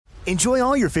Enjoy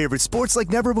all your favorite sports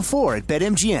like never before at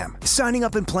BetMGM. Signing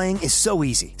up and playing is so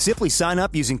easy. Simply sign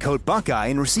up using code Buckeye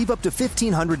and receive up to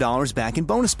 $1,500 back in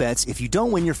bonus bets if you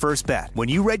don't win your first bet. When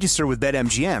you register with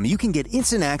BetMGM, you can get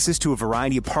instant access to a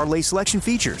variety of parlay selection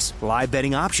features, live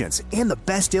betting options, and the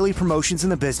best daily promotions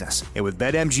in the business. And with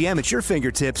BetMGM at your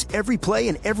fingertips, every play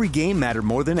and every game matter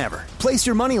more than ever. Place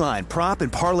your moneyline, prop,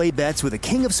 and parlay bets with the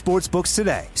king of sportsbooks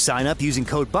today. Sign up using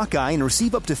code Buckeye and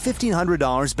receive up to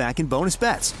 $1,500 back in bonus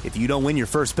bets if you don't win your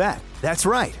first bet. That's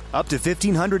right, up to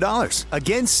 $1,500.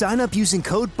 Again, sign up using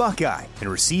code Buckeye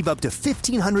and receive up to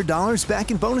 $1,500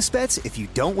 back in bonus bets if you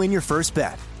don't win your first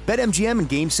bet. BetMGM and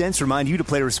GameSense remind you to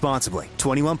play responsibly.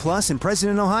 21 plus and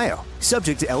present in Ohio.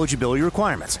 Subject to eligibility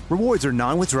requirements. Rewards are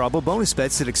non-withdrawable bonus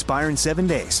bets that expire in 7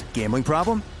 days. Gambling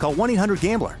problem? Call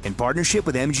 1-800-GAMBLER in partnership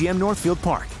with MGM Northfield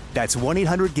Park. That's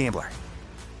 1-800-GAMBLER.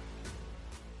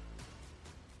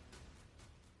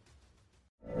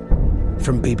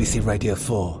 From BBC Radio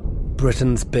 4,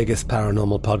 Britain's biggest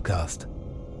paranormal podcast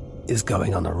is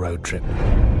going on a road trip.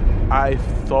 I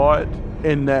thought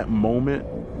in that moment,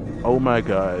 oh my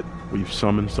God, we've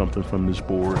summoned something from this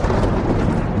board.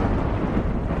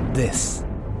 This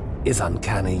is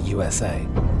Uncanny USA.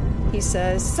 He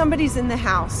says, somebody's in the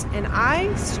house, and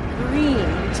I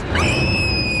screamed.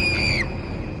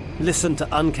 Listen to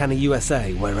Uncanny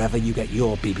USA wherever you get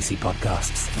your BBC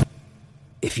podcasts,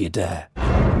 if you dare.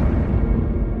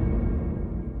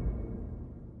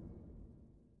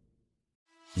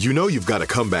 You know you've got a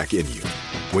comeback in you.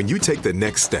 When you take the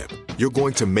next step, you're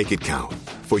going to make it count.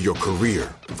 For your career,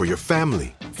 for your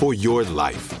family, for your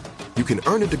life. You can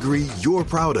earn a degree you're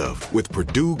proud of with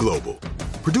Purdue Global.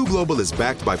 Purdue Global is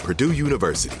backed by Purdue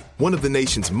University, one of the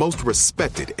nation's most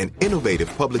respected and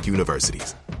innovative public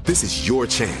universities. This is your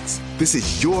chance. This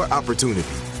is your opportunity.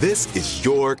 This is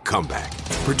your comeback.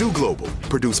 Purdue Global,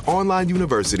 Purdue's online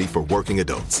university for working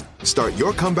adults. Start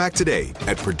your comeback today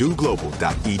at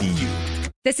purdueglobal.edu.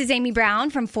 This is Amy Brown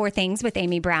from 4 Things with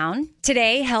Amy Brown.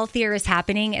 Today, healthier is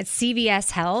happening at CVS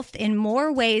Health in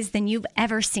more ways than you've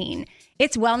ever seen.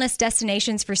 It's wellness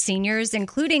destinations for seniors,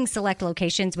 including select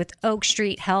locations with Oak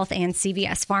Street Health and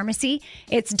CVS Pharmacy.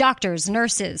 It's doctors,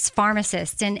 nurses,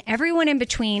 pharmacists, and everyone in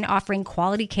between offering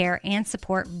quality care and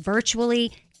support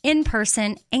virtually, in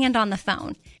person, and on the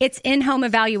phone. It's in-home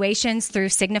evaluations through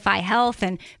Signify Health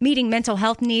and meeting mental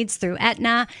health needs through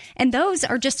Aetna. And those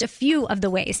are just a few of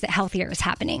the ways that healthier is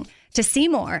happening. To see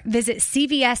more, visit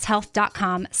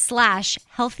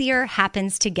cvshealth.com/healthier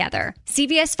happens together.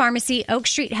 CVS Pharmacy, Oak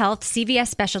Street Health, CVS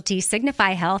Specialty,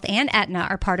 Signify Health, and Aetna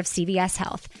are part of CVS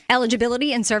Health.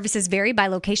 Eligibility and services vary by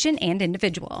location and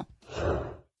individual.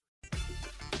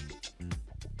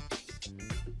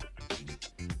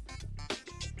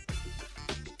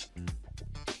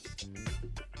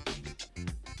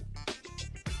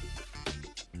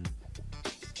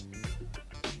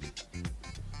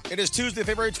 It is Tuesday,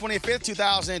 February 25th,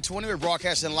 2020. We're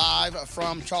broadcasting live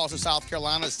from Charleston, South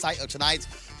Carolina. The site of tonight's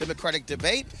Democratic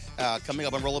debate. Coming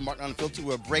up on Roland Martin Unfiltered,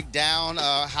 we'll break down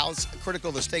how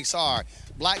critical the stakes are.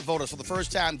 Black voters, for the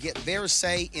first time, get their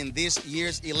say in this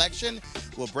year's election.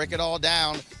 We'll break it all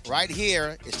down right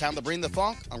here. It's time to bring the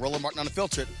funk on Roland Martin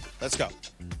Unfiltered. Let's go.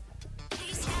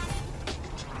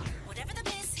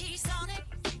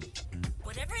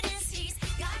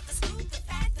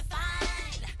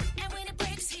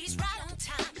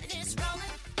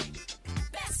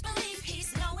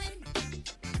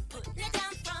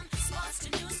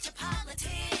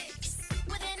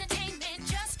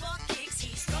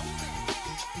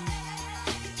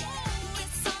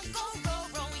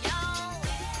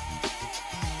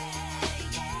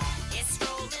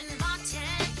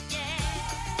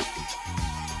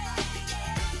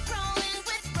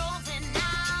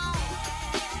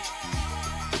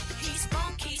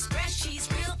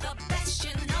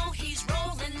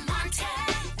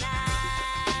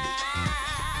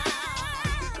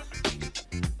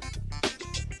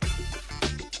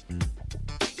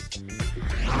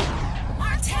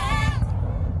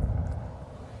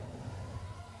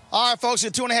 All right, folks,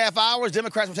 in 2.5 hours,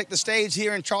 Democrats will take the stage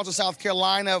here in Charleston, South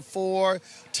Carolina for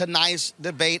tonight's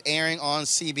debate airing on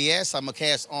CBS. I'm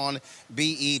cast on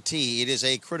BET. It is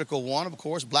a critical one, of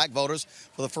course. Black voters,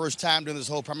 for the first time during this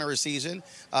whole primary season,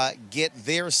 get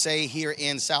their say here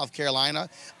in South Carolina.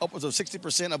 Upwards of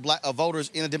 60% of voters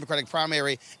in the Democratic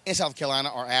primary in South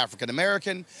Carolina are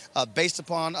African-American. Based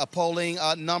upon polling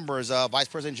numbers, Vice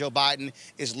President Joe Biden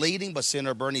is leading, but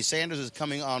Senator Bernie Sanders is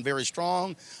coming on very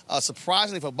strong.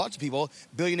 Surprisingly for bunch of people.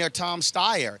 Billionaire Tom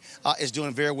Steyer is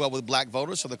doing very well with black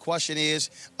voters. So the question is,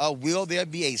 will there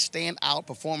be a standout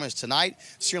performance tonight?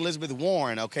 Sir Elizabeth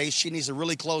Warren, okay, she needs to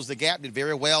really close the gap. Did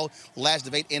very well last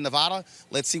debate in Nevada.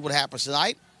 Let's see what happens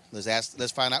tonight.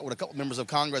 Let's find out with a couple members of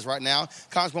Congress right now.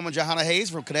 Congresswoman Jahana Hayes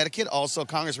from Connecticut, also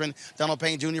Congressman Donald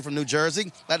Payne Jr. from New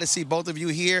Jersey. Glad to see both of you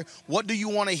here. What do you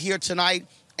want to hear tonight,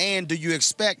 and do you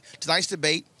expect tonight's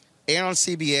debate, aired on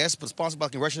CBS, but sponsored by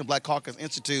the Congressional Black Caucus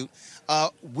Institute,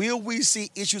 will we see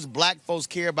issues black folks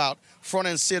care about front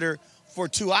and center for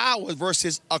 2 hours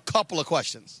versus a couple of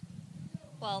questions?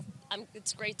 Well,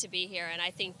 it's great to be here, and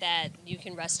I think that you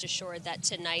can rest assured that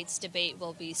tonight's debate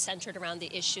will be centered around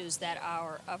the issues that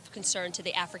are of concern to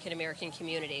the African American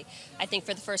community. I think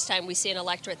for the first time we see an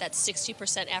electorate that's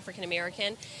 60% African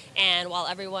American, and while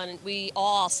we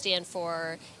all stand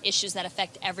for issues that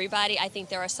affect everybody, I think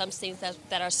there are some things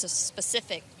that are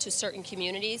specific to certain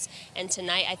communities, and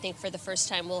tonight I think for the first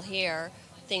time we'll hear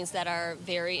things that are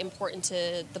very important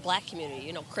to the black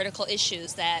community, critical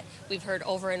issues that we've heard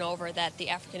over and over that the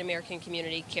African American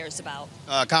community cares about.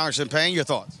 Congressman Payne, your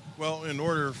thoughts? Well, in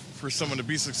order for someone to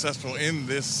be successful in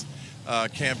this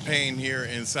campaign here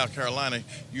in South Carolina,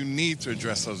 you need to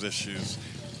address those issues.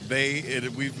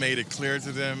 We've made it clear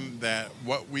to them that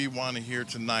what we want to hear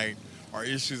tonight are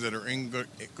issues that are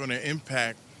going to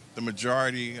impact the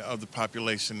majority of the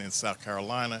population in South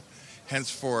Carolina,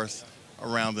 henceforth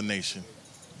around the nation.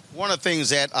 One of the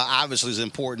things that obviously is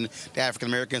important to African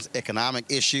Americans, economic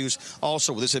issues,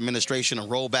 also with this administration, a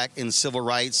rollback in civil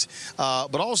rights,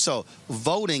 but also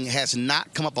voting has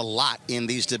not come up a lot in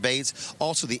these debates.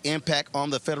 Also the impact on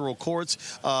the federal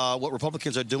courts, what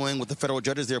Republicans are doing with the federal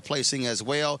judges they're placing as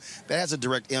well, that has a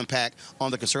direct impact on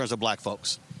the concerns of black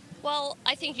folks. Well,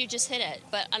 I think you just hit it.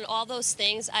 But on all those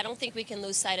things, I don't think we can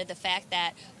lose sight of the fact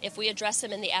that if we address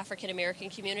them in the African American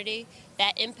community,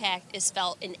 that impact is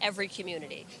felt in every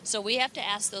community. So we have to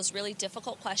ask those really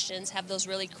difficult questions, have those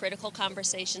really critical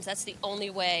conversations. That's the only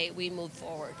way we move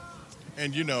forward.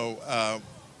 And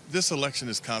this election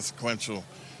is consequential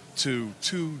to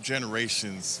 2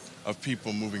 generations of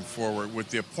people moving forward with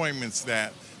the appointments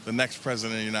that the next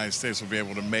president of the United States will be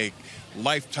able to make,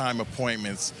 lifetime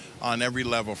appointments on every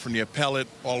level, from the appellate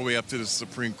all the way up to the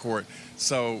Supreme Court.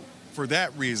 So for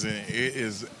that reason, it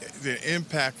is an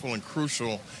impactful and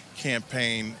crucial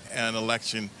campaign and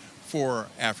election for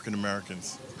African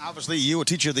Americans. Obviously, you a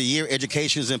Teacher of the Year.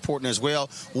 Education is important as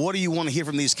well. What do you want to hear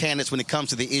from these candidates when it comes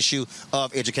to the issue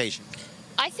of education?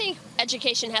 I think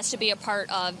education has to be a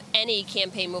part of any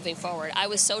campaign moving forward. I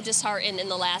was so disheartened in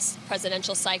the last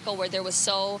presidential cycle where there was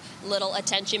so little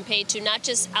attention paid to not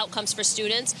just outcomes for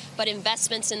students, but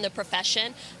investments in the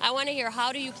profession. I want to hear,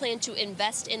 how do you plan to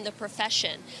invest in the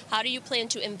profession? How do you plan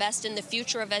to invest in the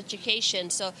future of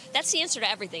education? So that's the answer to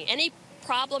everything. Any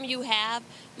problem you have,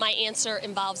 my answer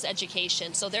involves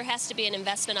education. So there has to be an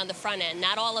investment on the front end.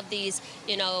 Not all of these,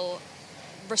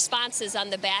 responses on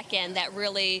the back end that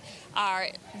really are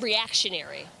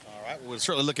reactionary. All right, we're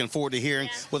certainly looking forward to hearing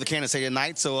what the candidates say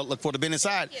tonight, so I look forward to being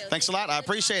inside. Thanks a lot. I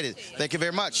appreciate it. Thank you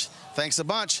very much. Thanks a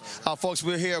bunch. Folks,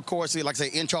 we're here, of course, like I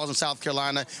say, in Charleston, South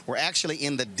Carolina. We're actually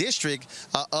in the district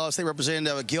of State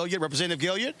Representative Gilliard. Representative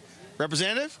Gilliard?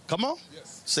 Representative? Come on.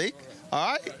 Yes. See?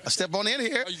 All right, I step on in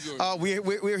here.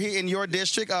 We're here in your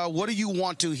district. What do you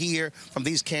want to hear from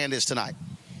these candidates tonight?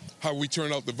 How we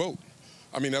turn out the vote.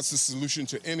 I mean, that's the solution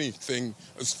to anything.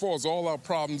 As far as all our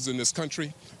problems in this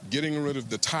country, getting rid of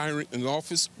the tyrant in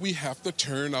office, we have to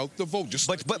turn out the vote. Just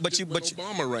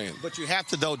Obama ran. But you have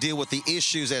to, though, deal with the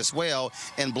issues as well.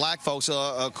 And black folks,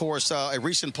 of course, a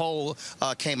recent poll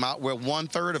came out where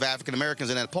 1/3 of African Americans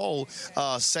in that poll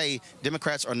say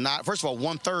Democrats are not. First of all,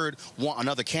 1/3 want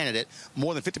another candidate.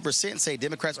 More than 50% say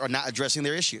Democrats are not addressing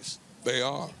their issues. They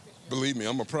are. Believe me,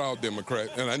 I'm a proud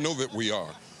Democrat, and I know that we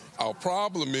are. Our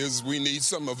problem is we need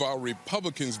some of our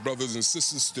Republicans, brothers and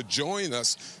sisters, to join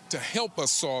us to help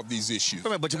us solve these issues.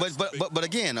 But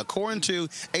again, according to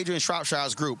Adrian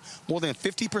Shropshire's group, more than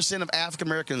 50% of African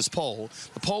Americans polled.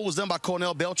 The poll was done by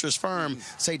Cornell Belcher's firm,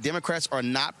 say Democrats are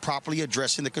not properly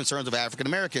addressing the concerns of African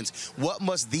Americans. What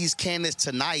must these candidates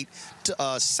tonight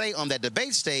say on that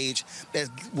debate stage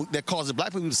that causes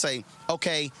black people to say,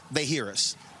 okay, they hear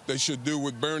us? They should do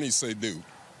what Bernie say do.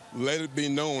 Let it be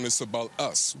known it's about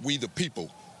us, we the people.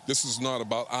 This is not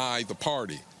about I, the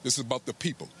party. This is about the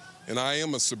people. And I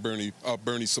am a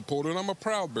Bernie supporter, and I'm a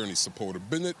proud Bernie supporter.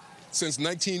 Been it since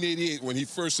 1988 when he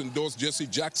first endorsed Jesse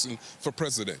Jackson for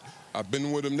president. I've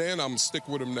been with him then, I'm going to stick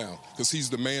with him now, because he's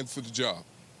the man for the job.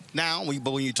 Now,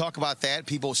 but when you talk about that,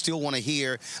 people still want to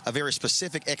hear a very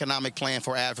specific economic plan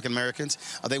for African Americans.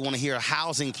 They want to hear a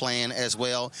housing plan as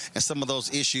well and some of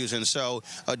those issues. And so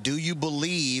do you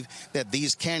believe that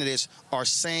these candidates are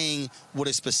saying what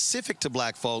is specific to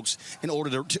black folks in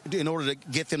order to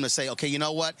get them to say, okay, you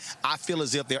know what? I feel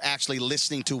as if they're actually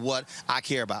listening to what I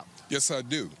care about. Yes, I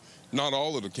do. Not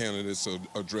all of the candidates are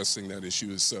addressing that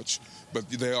issue as such, but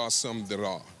there are some that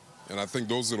are. And I think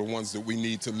those are the ones that we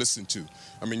need to listen to.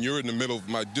 I mean, you're in the middle of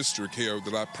my district here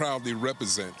that I proudly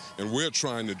represent, and we're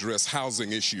trying to address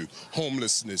housing issue,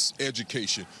 homelessness,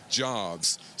 education,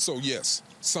 jobs. So, yes,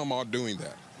 some are doing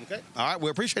that. Okay. All right.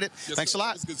 We appreciate it. Yes, Thanks sir. a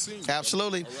lot. It's good seeing you.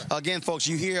 Absolutely. Right. Again, folks,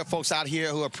 you hear folks out here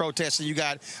who are protesting. You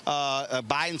got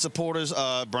Biden supporters,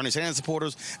 Bernie Sanders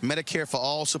supporters, Medicare for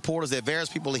All supporters. There are various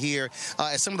people here.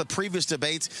 At some of the previous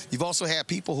debates, you've also had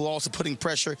people who are also putting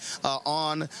pressure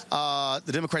on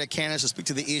the Democratic candidates to speak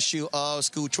to the issue of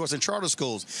school choice and charter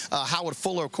schools. Howard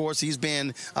Fuller, of course, he's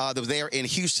been there in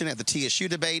Houston at the TSU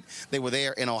debate. They were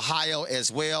there in Ohio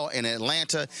as well, in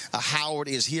Atlanta. Howard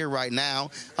is here right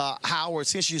now. Howard,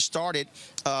 since you started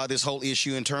this whole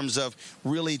issue in terms of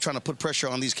really trying to put pressure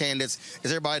on these candidates,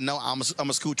 as everybody know, I'm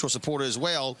a school choice supporter as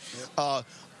well.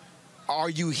 Are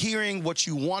you hearing what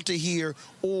you want to hear,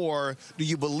 or do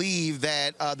you believe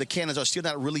that the candidates are still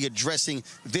not really addressing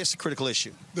this critical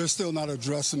issue? They're still not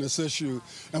addressing this issue,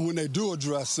 and when they do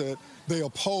address it, they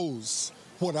oppose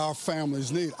what our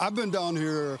families need. I've been down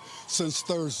here since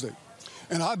Thursday,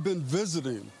 and I've been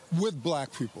visiting with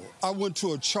black people. I went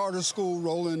to a charter school,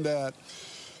 Roland, that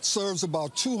serves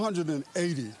about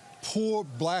 280 poor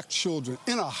black children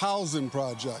in a housing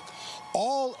project.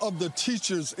 All of the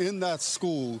teachers in that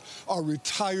school are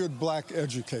retired black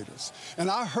educators.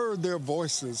 And I heard their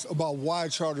voices about why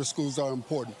charter schools are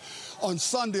important. On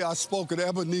Sunday, I spoke at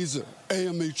Ebenezer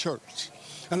AME Church,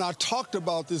 and I talked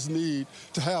about this need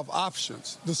to have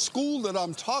options. The school that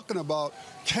I'm talking about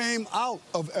came out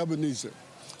of Ebenezer.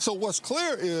 So what's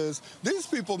clear is these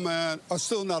people, man, are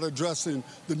still not addressing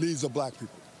the needs of black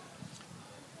people.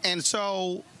 And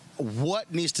so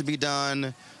what needs to be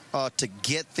done to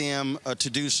get them to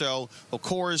do so? Of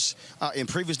course, in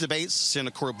previous debates,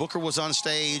 Senator Cory Booker was on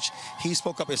stage. He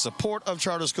spoke up in support of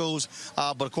charter schools,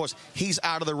 but of course, he's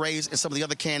out of the race, and some of the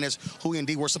other candidates who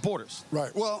indeed were supporters. Right.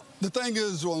 Well, the thing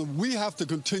is, we have to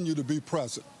continue to be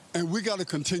present. And we got to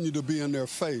continue to be in their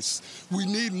face. We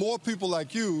need more people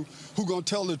like you who are going to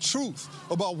tell the truth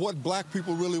about what black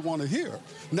people really want to hear.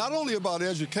 Not only about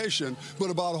education, but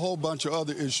about a whole bunch of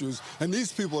other issues. And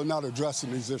these people are not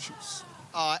addressing these issues.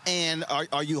 And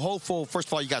are you hopeful? First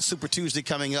of all, you got Super Tuesday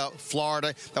coming up,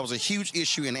 Florida. That was a huge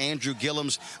issue in Andrew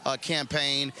Gillum's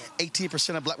campaign.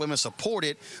 18% of black women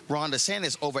supported Ron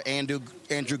DeSantis over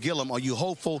Andrew Gillum. Are you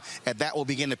hopeful that will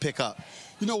begin to pick up?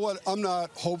 You know what? I'm not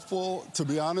hopeful, to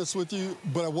be honest with you.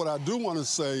 But what I do want to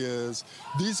say is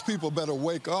these people better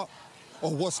wake up, or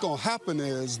what's going to happen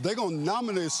is they're going to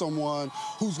nominate someone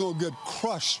who's going to get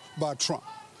crushed by Trump.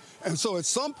 And so at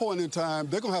some point in time,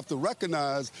 they're going to have to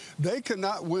recognize they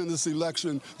cannot win this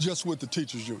election just with the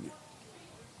teachers union.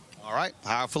 All right.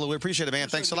 Howard Fuller, we appreciate it, man.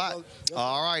 Thanks a lot.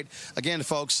 All right. Again,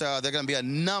 folks, there are going to be a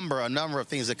number of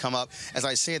things that come up. As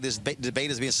I said, this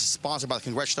debate is being sponsored by the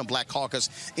Congressional Black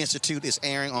Caucus Institute. It's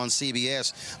airing on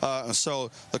CBS. So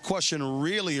the question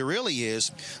really is,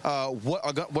 what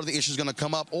are the issues going to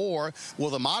come up? Or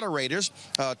will the moderators,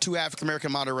 two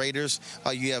African-American moderators,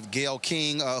 you have Gayle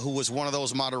King, who was one of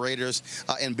those moderators,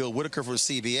 and Bill Whitaker from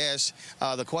CBS.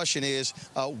 The question is,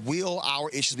 will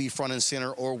our issues be front and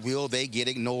center, or will they get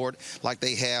ignored like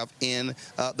they have in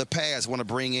the past? I want to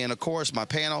bring in, of course, my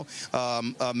panel,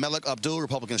 Melik Abdul,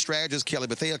 Republican strategist, Kelly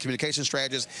Bethea, communication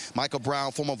strategist, Michael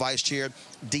Brown, former vice chair,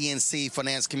 DNC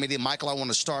Finance Committee. Michael, I want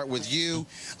to start with you.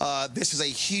 This is a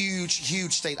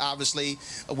huge state, obviously,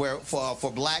 where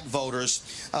for black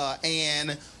voters,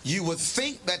 and you would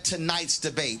think that tonight's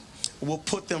debate will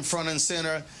put them front and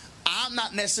center. I'm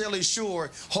not necessarily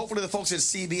sure. Hopefully the folks at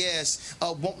CBS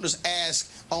won't just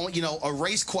ask a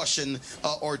race question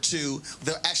or two.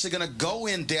 They're actually going to go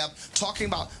in depth talking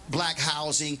about black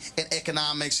housing and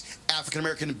economics,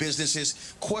 African-American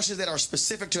businesses, questions that are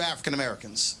specific to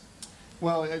African-Americans.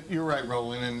 Well, you're right,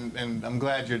 Roland, and I'm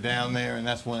glad you're down there, and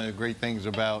that's one of the great things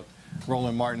about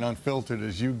Roland Martin Unfiltered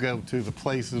is you go to the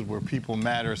places where people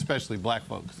matter, especially black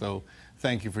folks. So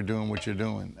thank you for doing what you're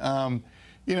doing.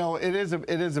 You know, it is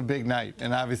a big night,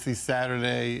 and obviously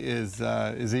Saturday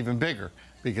is even bigger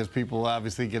because people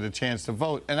obviously get a chance to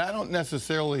vote. And I don't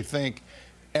necessarily think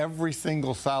every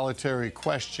single solitary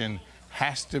question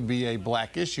has to be a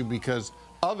black issue because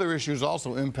other issues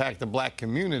also impact the black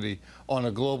community on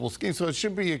a global scheme. So it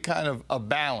should be a kind of a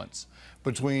balance.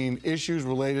 between issues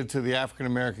related to the African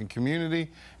American community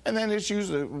and then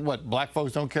issues what black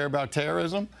folks don't care about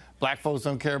terrorism, black folks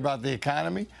don't care about the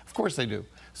economy. Of course they do.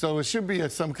 So it should be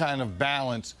some kind of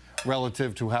balance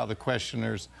relative to how the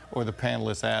questioners or the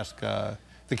panelists ask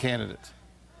the candidates.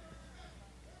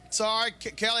 Sorry,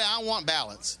 Kelly, I want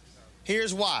balance.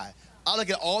 Here's why. I look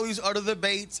at all these other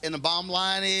debates, and the bottom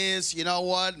line is, you know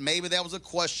what, maybe that was a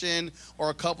question or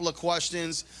a couple of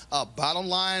questions. Bottom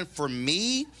line, for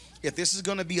me, if this is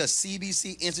going to be a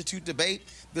CBC Institute debate,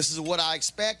 this is what I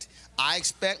expect. I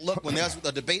expect, look, when there's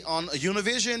a debate on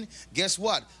Univision, guess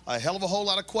what? A hell of a whole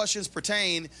lot of questions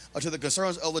pertain to the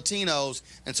concerns of Latinos,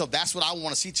 and so that's what I want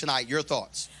to see tonight. Your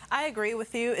thoughts? I agree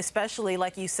with you, especially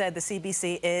like you said, the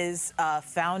CBC is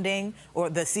founding, or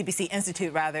the CBC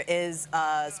Institute, rather, is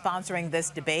sponsoring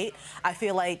this debate. I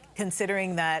feel like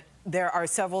considering that there are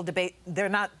several debates, there are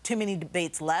not too many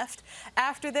debates left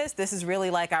after this. This is really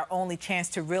like our only chance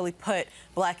to really put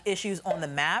black issues on the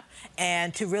map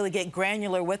and to really get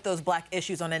granular with those black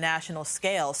issues on a national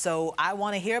scale. So I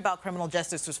want to hear about criminal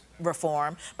justice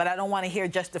reform, but I don't want to hear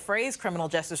just the phrase criminal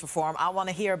justice reform. I want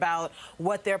to hear about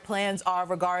what their plans are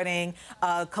regarding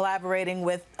collaborating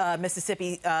with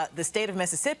Mississippi, the state of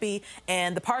Mississippi,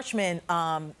 and the Parchman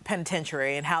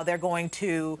Penitentiary, and how they're going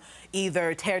to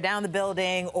either tear down the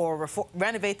building or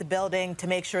renovate the building to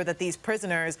make sure that these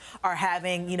prisoners are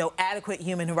having, you know, adequate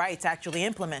human rights actually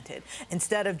implemented.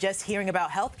 Instead of just hearing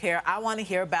about health care, I want to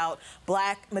hear about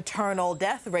black maternal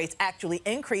death rates actually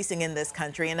increasing in this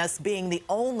country and us being the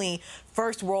only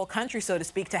first world country, so to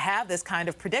speak, to have this kind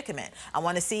of predicament. I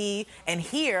want to see and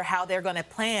hear how they're going to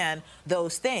plan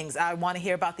those things. I want to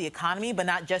hear about the economy, but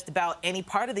not just about any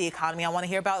part of the economy. I want to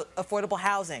hear about affordable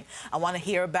housing. I want to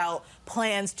hear about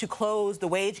plans to close the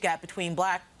wage gap between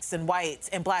blacks and whites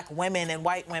and black women and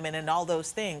white women and all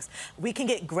those things. We can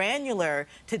get granular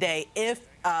today if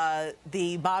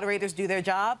the moderators do their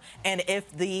job and if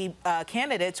the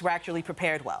candidates were actually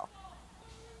prepared well.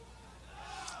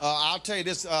 I'll tell you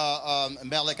this,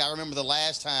 Malik, I remember the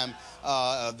last time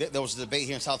there was a debate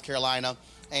here in South Carolina,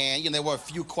 and, you know, there were a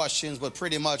few questions, but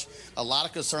pretty much a lot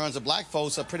of concerns of black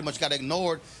folks have pretty much got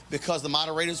ignored because the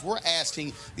moderators were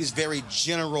asking these very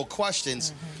general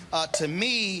questions. To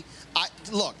me,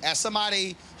 look, as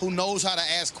somebody who knows how to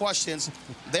ask questions,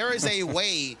 there is a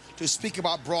way to speak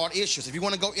about broad issues. If you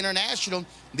want to go international,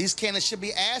 these candidates should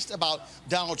be asked about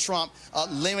Donald Trump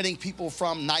limiting people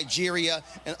from Nigeria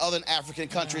and other African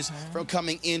countries from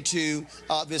coming into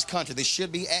this country. They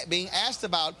should be being asked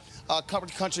about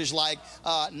countries like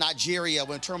Nigeria,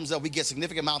 in terms of we get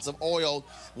significant amounts of oil,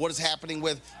 what is happening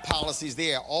with policies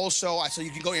there. Also, so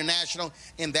you can go international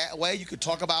in that way. You could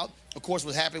talk about, of course,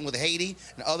 what's happening with Haiti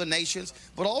and other nations,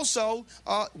 but also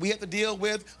we have to deal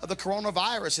with the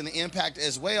coronavirus and the impact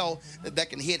as well that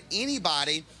can hit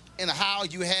anybody, and how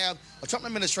you have a Trump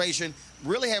administration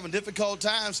really having difficult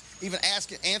times even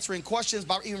answering questions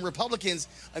about even Republicans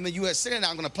in the U.S. Senate. Now,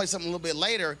 I'm going to play something a little bit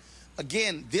later.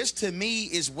 Again, this to me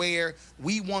is where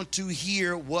we want to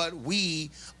hear what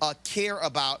we care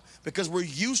about, because we're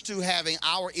used to having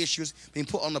our issues being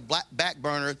put on the back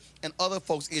burner and other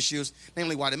folks' issues,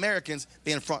 namely white Americans,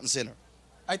 being front and center.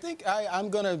 I think I'm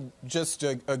going to just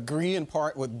agree in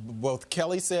part with both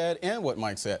Kelly said and what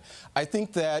Mike said. I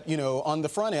think that, you know, on the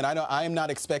front end, I am not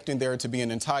expecting there to be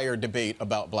an entire debate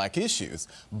about black issues,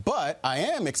 but I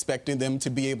am expecting them to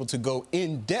be able to go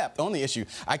in depth on the issue.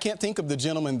 I can't think of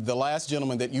the last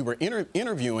gentleman that you were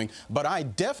interviewing, but I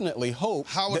definitely hope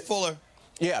Howard Fuller.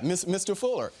 Yeah, Mr.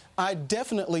 Fuller. I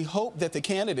definitely hope that the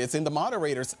candidates and the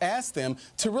moderators ask them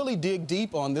to really dig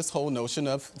deep on this whole notion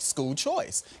of school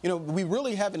choice. You know, we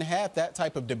really haven't had that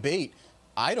type of debate,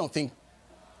 I don't think,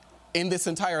 in this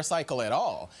entire cycle at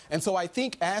all. And so I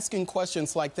think asking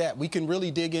questions like that, we can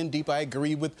really dig in deep. I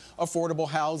agree with affordable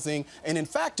housing. And in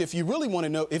fact, if you really want to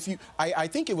know, I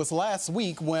think it was last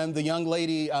week when the young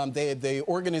lady, the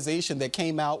organization that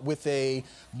came out with a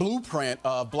blueprint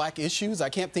of black issues, I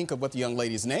can't think of what the young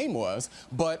lady's name was,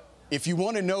 but if you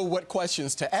want to know what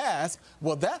questions to ask,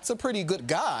 well, that's a pretty good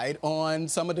guide on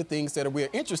some of the things that we're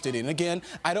interested in. Again,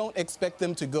 I don't expect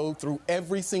them to go through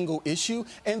every single issue,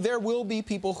 and there will be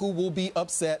people who will be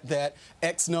upset that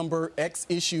X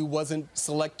issue wasn't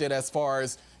selected as far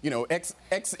as,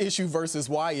 X issue versus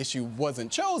Y issue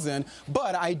wasn't chosen,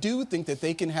 but I do think that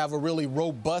they can have a really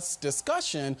robust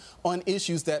discussion on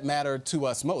issues that matter to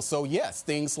us most. So yes,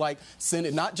 things like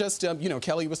Senate, not just,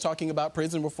 Kelly was talking about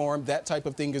prison reform, that type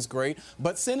of thing is great,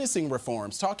 but sentencing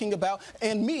reforms, talking about,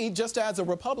 and me, just as a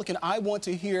Republican, I want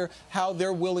to hear how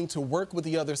they're willing to work with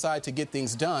the other side to get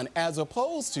things done, as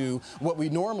opposed to what we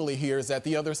normally hear is that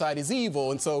the other side is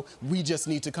evil, and so we just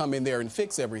need to come in there and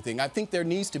fix everything. I think there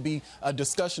needs to be a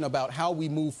discussion about how we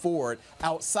move forward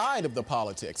outside of the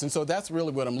politics, and so that's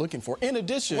really what I'm looking for. In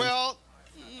addition,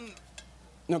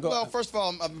 first of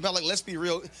all, Malik, let's be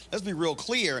real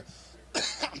clear.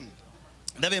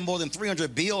 There have been more than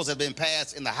 300 bills that have been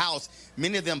passed in the House,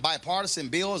 many of them bipartisan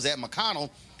bills that McConnell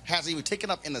hasn't even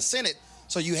taken up in the Senate.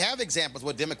 So you have examples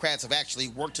where Democrats have actually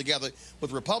worked together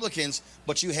with Republicans,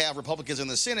 but you have Republicans in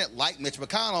the Senate, like Mitch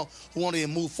McConnell, who want to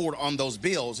move forward on those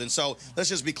bills. And so let's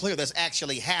just be clear, that's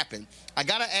actually happened. I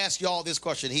got to ask y'all this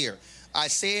question here. I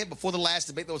said before the last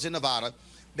debate that was in Nevada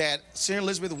that Senator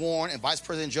Elizabeth Warren and Vice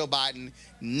President Joe Biden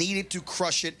needed to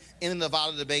crush it in the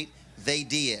Nevada debate. They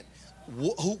did.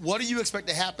 What do you expect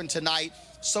to happen tonight?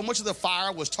 So much of the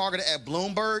fire was targeted at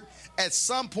Bloomberg. At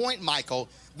some point, Michael,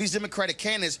 these Democratic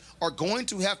candidates are going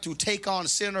to have to take on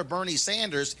Senator Bernie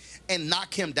Sanders and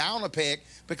knock him down a peg,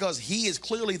 because he is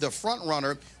clearly the front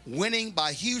runner, winning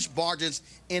by huge margins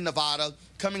in Nevada,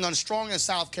 coming on strong in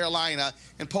South Carolina,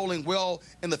 and polling well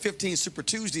in the 15 Super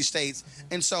Tuesday states.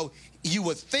 And so you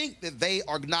would think that they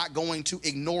are not going to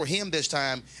ignore him this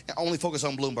time and only focus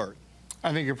on Bloomberg.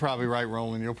 I think you're probably right,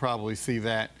 Roland. You'll probably see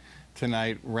that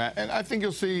tonight. And I think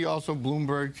you'll see also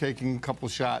Bloomberg taking a couple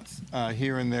shots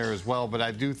here and there as well. But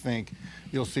I do think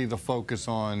you'll see the focus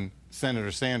on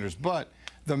Senator Sanders. But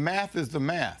the math is the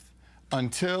math.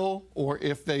 Until, or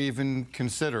if they even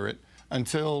consider it,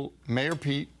 until Mayor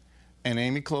Pete and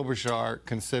Amy Klobuchar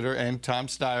consider, and Tom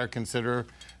Steyer consider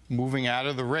moving out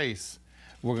of the race,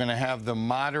 we're going to have the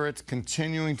moderates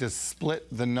continuing to split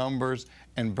the numbers,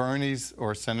 and Bernie's,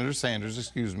 or Senator Sanders,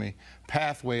 excuse me,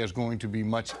 pathway is going to be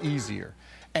much easier.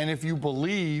 And if you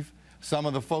believe some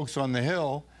of the folks on the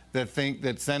Hill that think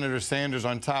that Senator Sanders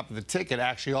on top of the ticket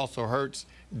actually also hurts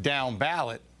down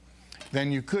ballot,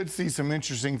 then you could see some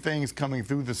interesting things coming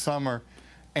through the summer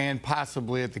and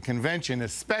possibly at the convention,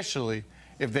 especially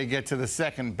if they get to the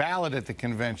second ballot at the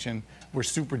convention, where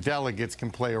superdelegates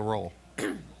can play a role.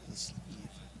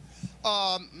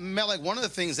 Malik, one of the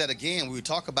things that, again, when we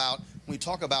talk about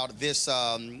this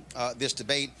this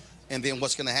debate and then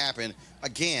what's going to happen,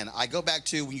 again, I go back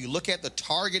to when you look at the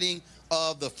targeting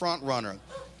of the front runner,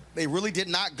 they really did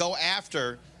not go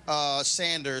after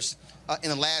Sanders in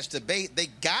the last debate. They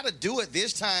got to do it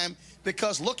this time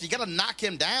because, look, you got to knock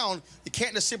him down. You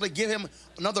can't just simply give him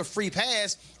another free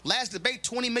pass. Last debate,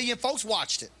 20 million folks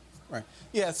watched it. Right.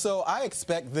 Yeah, so I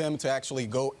expect them to actually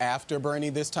go after Bernie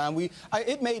this time.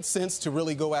 It made sense to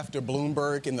really go after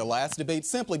Bloomberg in the last debate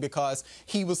simply because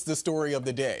he was the story of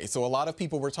the day. So a lot of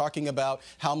people were talking about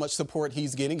how much support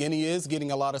he's getting, and he is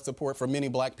getting a lot of support from many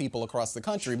black people across the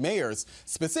country, mayors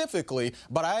specifically.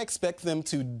 But I expect them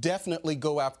to definitely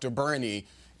go after Bernie.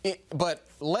 But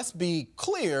let's be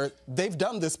clear, they've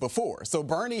done this before. So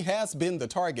Bernie has been the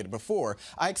target before.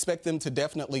 I expect them to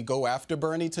definitely go after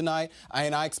Bernie tonight,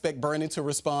 and I expect Bernie to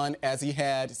respond as he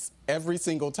had every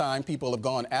single time people have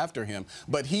gone after him.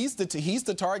 But he's the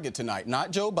target tonight, not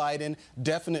Joe Biden,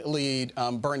 definitely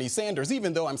Bernie Sanders,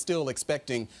 even though I'm still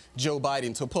expecting Joe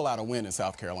Biden to pull out a win in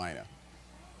South Carolina.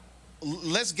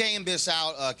 Let's game this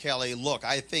out, Kelly. Look,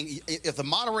 I think if the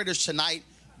moderators tonight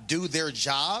do their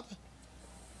job,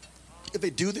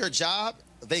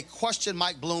 they question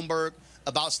Mike Bloomberg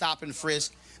about stop and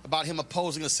frisk, about him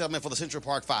opposing a settlement for the Central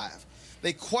Park Five.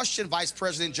 They question Vice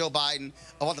President Joe Biden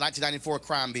about the 1994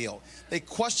 crime bill. They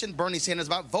question Bernie Sanders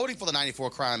about voting for the 94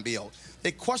 crime bill.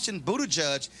 They question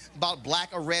Buttigieg about black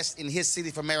arrests in his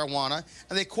city for marijuana.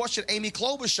 And they question Amy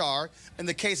Klobuchar in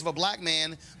the case of a black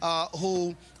man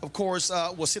who, of course,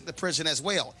 was sent to prison as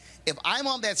well. If I'm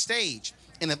on that stage,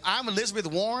 and if I'm Elizabeth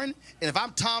Warren, and if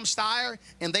I'm Tom Steyer,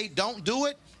 and they don't do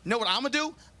it, you know what I'm going to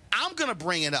do? I'm going to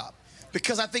bring it up.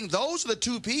 Because I think those are the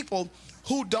two people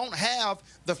who don't have,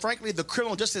 frankly, the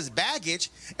criminal justice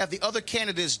baggage that the other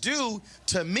candidates do.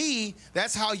 To me,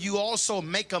 that's how you also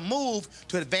make a move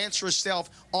to advance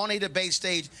yourself on a debate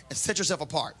stage and set yourself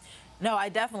apart. No, I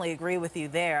definitely agree with you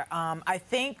there. I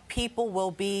think people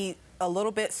will be a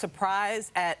little bit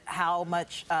surprised at how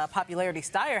much popularity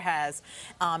Steyer has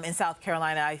in South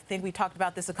Carolina. I think we talked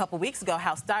about this a couple weeks ago,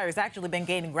 how Steyer has actually been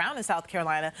gaining ground in South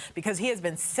Carolina because he has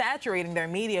been saturating their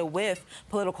media with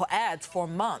political ads for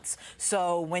months.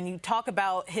 So when you talk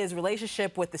about his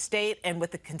relationship with the state and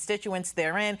with the constituents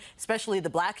therein, especially the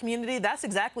black community, that's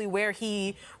exactly where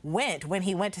he went when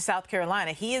he went to South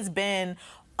Carolina. He has been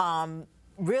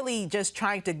really just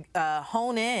trying to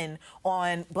hone in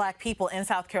on black people in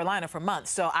South Carolina for months.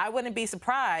 So I wouldn't be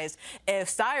surprised if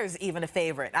Steyer's even a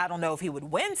favorite. I don't know if he would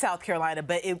win South Carolina,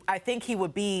 but I think he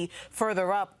would be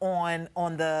further up on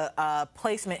the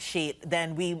placement sheet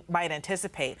than we might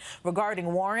anticipate.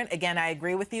 Regarding Warren, again, I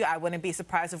agree with you. I wouldn't be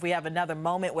surprised if we have another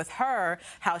moment with her,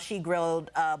 how she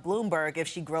grilled Bloomberg, if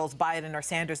she grills Biden or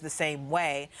Sanders the same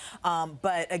way.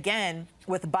 But again,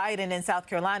 with Biden in South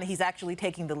Carolina, he's actually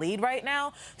taking the lead right now.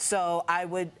 So I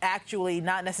would actually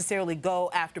not necessarily go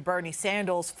after Bernie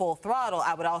Sanders full throttle.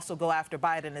 I would also go after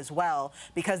Biden as well,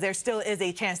 because there still is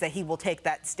a chance that he will take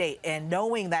that state. And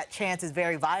knowing that chance is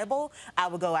very viable, I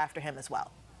would go after him as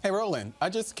well. Hey, Roland, can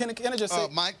I just say,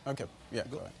 Mike? Okay, yeah,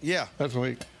 go ahead. Yeah, that's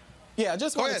weak. Yeah,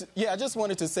 I just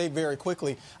wanted to say very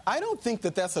quickly, I don't think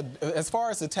that's as far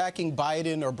as attacking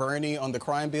Biden or Bernie on the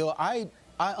crime bill, I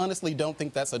honestly don't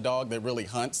think that's a dog that really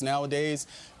hunts nowadays.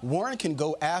 Warren can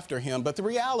go after him, but the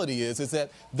reality is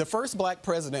that the first black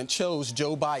president chose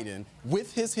Joe Biden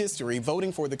with his history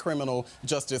voting for the criminal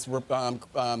justice, the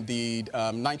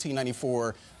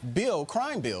 1994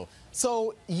 crime bill.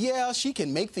 So, yeah, she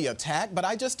can make the attack, but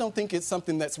I just don't think it's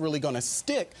something that's really going to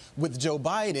stick with Joe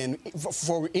Biden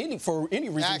for any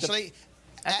reason. Actually,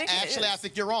 I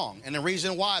think you're wrong. And the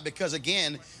reason why, because,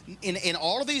 again, in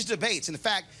all of these debates, in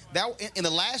fact, in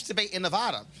the last debate in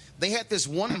Nevada, they had this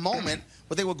one moment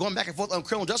where they were going back and forth on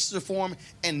criminal justice reform,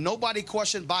 and nobody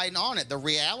questioned Biden on it. The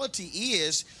reality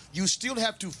is you still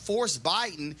have to force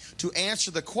Biden to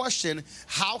answer the question,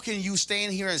 how can you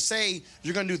stand here and say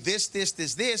you're going to do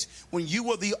this, when you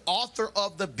were the author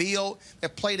of the bill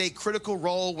that played a critical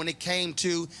role when it came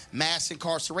to mass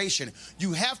incarceration?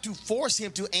 You have to force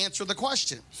him to answer the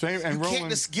question. You can't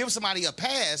just give somebody a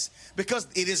pass because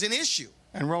it is an issue.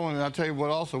 And Roland, I'll tell you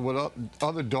what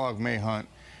other dog may hunt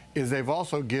is they've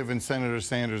also given Senator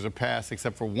Sanders a pass,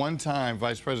 except for one time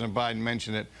Vice President Biden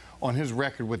mentioned it on his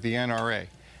record with the NRA.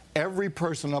 Every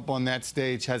person up on that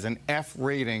stage has an F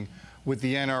rating with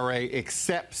the NRA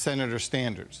except Senator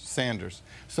Sanders.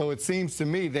 So it seems to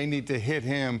me they need to hit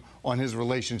him on his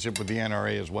relationship with the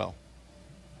NRA as well.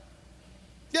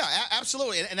 Yeah,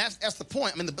 absolutely. And that's the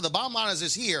point. I mean, the bottom line is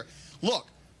this here. Look,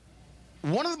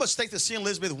 one of the mistakes that Senator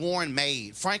Elizabeth Warren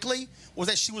made, frankly, was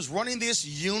that she was running this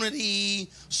unity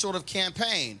sort of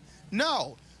campaign.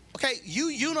 No. Okay, you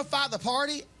unify the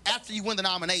party after you win the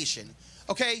nomination.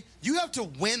 Okay, you have to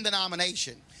win the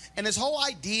nomination. And this whole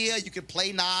idea you can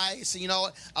play nice and, I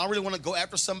don't really want to go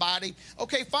after somebody.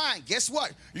 Okay, fine. Guess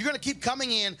what? You're going to keep coming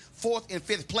in 4th and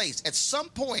 5th place. At some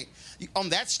point on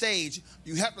that stage,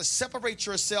 you have to separate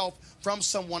yourself from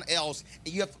someone else.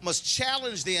 And you must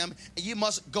challenge them, and you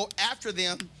must go after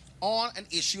them on an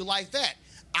issue like that.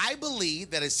 I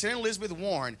believe that as Senator Elizabeth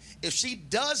Warren, if she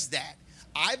does that,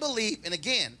 I believe, and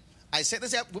again, I said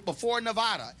this before in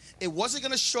Nevada. It wasn't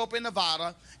going to show up in Nevada,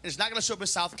 and it's not going to show up in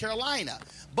South Carolina.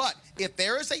 But if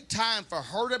there is a time for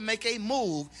her to make a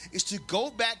move, is to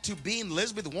go back to being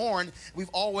Elizabeth Warren we've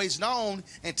always known.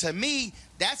 And to me,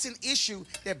 that's an issue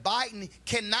that Biden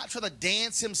cannot try to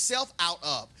dance himself out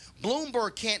of.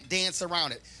 Bloomberg can't dance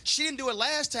around it. She didn't do it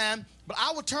last time, but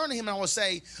I would turn to him and I would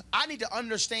say, I need to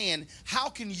understand, how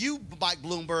can you, Mike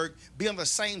Bloomberg, be on the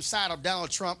same side of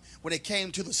Donald Trump when it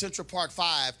came to the Central Park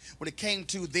 5, when it came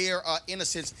to their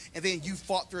innocence, and then you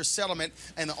fought for a settlement,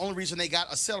 and the only reason they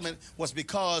got a settlement was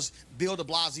because Bill de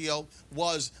Blasio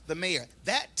was the mayor.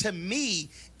 That, to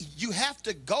me, you have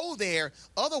to go there.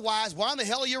 Otherwise, why in the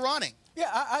hell are you running?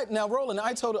 Yeah, now, Roland,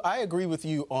 I agree with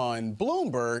you on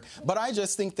Bloomberg, but I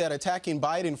just think that attacking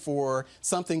Biden for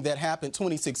something that happened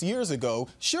 26 years ago,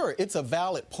 sure, it's a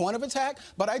valid point of attack,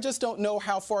 but I just don't know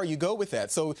how far you go with that.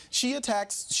 So she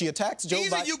attacks Joe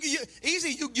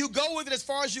Biden. You go with it as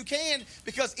far as you can,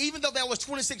 because even though that was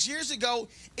 26 years ago,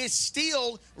 it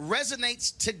still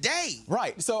resonates today.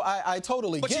 Right. So I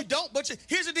totally get it.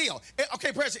 Here's the deal.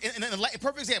 Okay, President, in a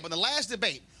perfect example, in the last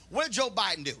debate, what did Joe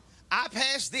Biden do? I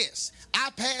passed this.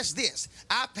 I passed this.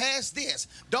 I passed this.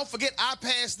 Don't forget, I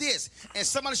passed this. And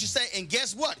somebody should say, and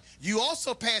guess what? You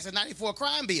also passed the 94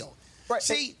 crime bill. Right.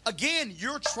 See, again,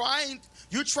 you're trying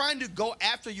to go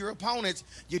after your opponents.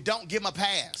 You don't give them a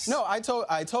pass. No, I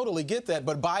totally get that,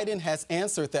 but Biden has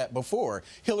answered that before.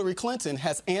 Hillary Clinton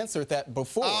has answered that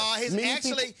before.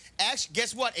 Actually,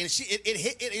 guess what? And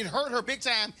it hurt her big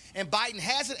time, and Biden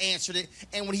hasn't answered it.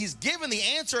 And when he's given the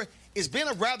answer, it's been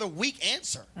a rather weak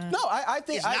answer. No, I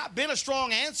think it's not been a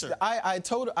strong answer. I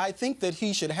think that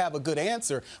he should have a good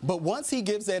answer, but once he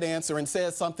gives that answer and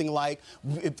says something like,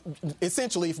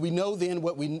 essentially, if we knew then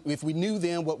what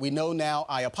we know now,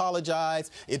 I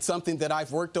apologize. It's something that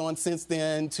I've worked on since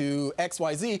then to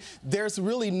XYZ. There's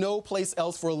really no place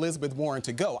else for Elizabeth Warren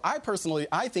to go. I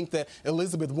think that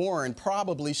Elizabeth Warren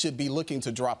probably should be looking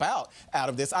to drop out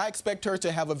of this. I expect her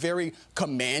to have a very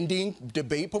commanding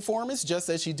debate performance, just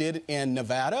as she did in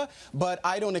Nevada, but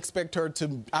I don't expect her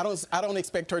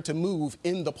to move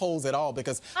in the polls at all,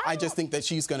 because I just think that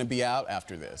she's going to be out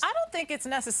after this. I don't think it's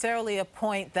necessarily a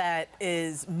point that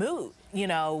is moot, you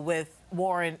know, with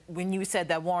Warren, when you said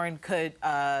that Warren could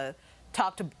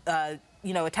talk to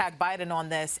attack Biden on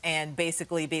this and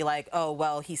basically be like, oh,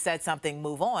 well, he said something,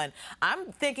 move on.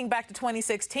 I'm thinking back to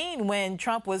 2016 when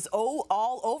Trump was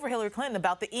all over Hillary Clinton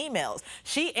about the emails.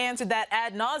 She answered that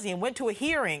ad nauseum, went to a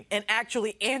hearing and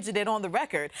actually answered it on the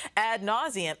record ad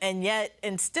nauseum.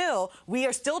 And still, we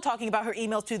are still talking about her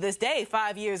emails to this day,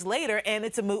 5 years later, and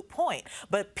it's a moot point.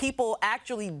 But people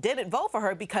actually didn't vote for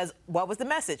her because what was the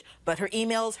message? But her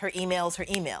emails, her emails, her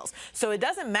emails. So it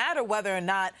doesn't matter whether or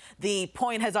not the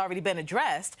point has already been addressed.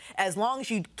 As long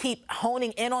as you keep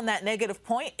honing in on that negative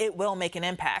point, it will make an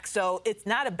impact. So it's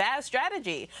not a bad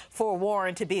strategy for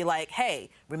Warren to be like, hey,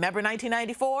 remember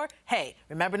 1994? Hey,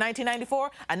 remember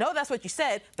 1994? I know that's what you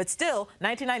said, but still,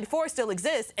 1994 still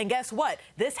exists. And guess what?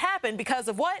 This happened because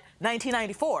of what?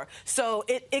 1994. So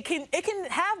it can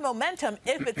have momentum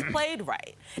if it's played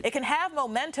right. It can have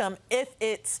momentum if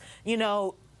it's,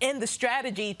 in the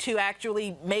strategy to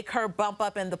actually make her bump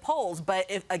up in the polls. But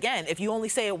if you only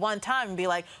say it one time and be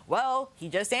like, well, he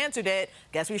just answered it,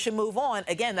 guess we should move on.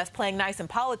 Again, that's playing nice in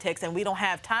politics, and we don't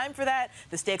have time for that.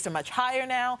 The stakes are much higher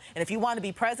now. And if you want to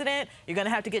be president, you're going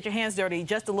to have to get your hands dirty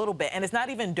just a little bit. And it's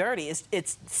not even dirty.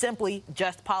 It's simply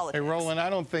just politics. Hey, Roland, I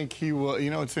don't think he will.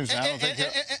 It's interesting. I don't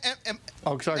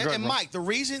think. Sorry, go ahead, Mike, the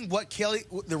reason what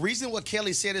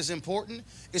Kelly said is important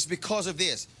is because of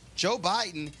this. Joe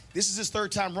Biden, this is his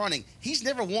third time running. He's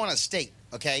never won a state,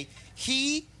 okay?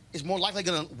 He is more likely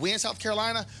going to win South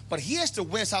Carolina, but he has to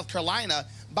win South Carolina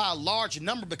by a large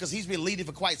number because he's been leading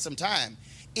for quite some time.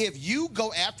 If you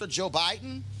go after Joe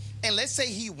Biden, and let's say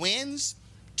he wins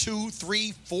 2,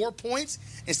 3, 4 points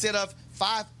instead of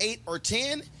 5, 8, or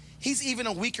 10, he's even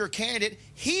a weaker candidate.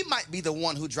 He might be the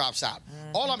one who drops out.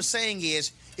 All I'm saying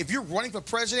is, if you're running for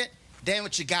president, damn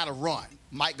it, you got to run.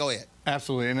 Mike, go ahead.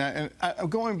 Absolutely. And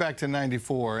going back to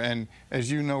 94, and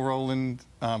as you know, Roland,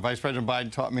 Vice President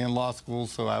Biden taught me in law school,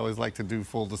 so I always like to do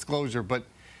full disclosure. But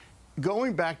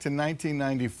going back to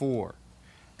 1994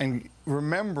 and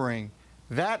remembering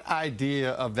that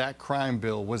idea of that crime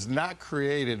bill was not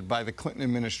created by the Clinton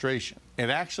administration. It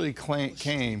actually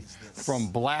came from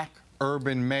black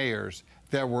urban mayors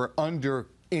that were under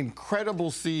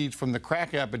incredible siege from the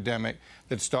crack epidemic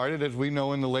that started, as we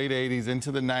know, in the late 80s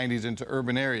into the 90s into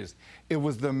urban areas. It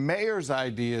was the mayor's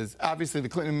ideas. Obviously, the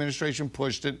Clinton administration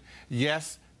pushed it.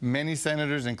 Yes, many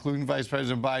senators, including Vice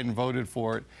President Biden, voted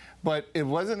for it. But it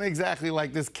wasn't exactly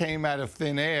like this came out of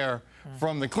thin air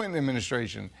from the Clinton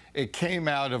administration. It came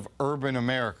out of urban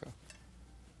America.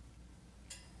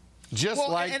 Just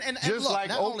like the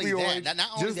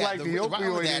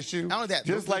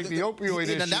opioid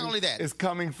issue is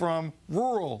coming from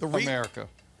rural America.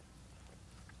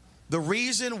 The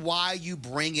reason why you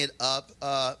bring it up,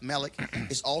 Malik,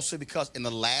 is also because in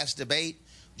the last debate,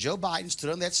 Joe Biden stood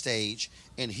on that stage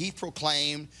and he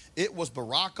proclaimed it was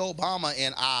Barack Obama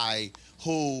and I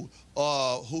who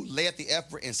led the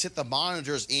effort and set the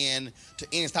monitors in to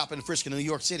end stop and frisk in New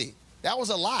York City. That was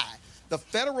a lie. The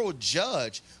federal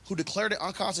judge who declared it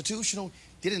unconstitutional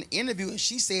did an interview, and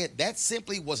she said that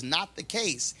simply was not the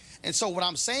case. And so what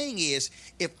I'm saying is,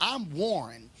 if I'm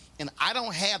Warren and I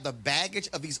don't have the baggage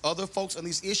of these other folks on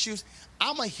these issues,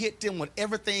 I'm going to hit them with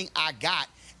everything I got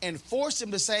and force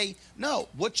them to say, no,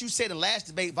 what you said in the last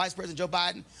debate, Vice President Joe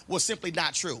Biden, was simply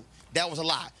not true. That was a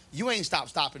lie. You ain't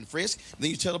stop and frisk. Then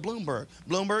you tell the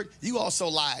Bloomberg, you also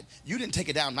lied. You didn't take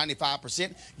it down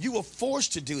 95%. You were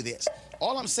forced to do this.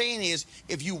 All I'm saying is,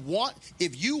 if you want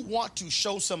to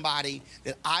show somebody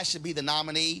that I should be the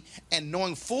nominee, and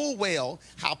knowing full well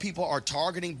how people are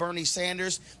targeting Bernie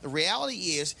Sanders, the reality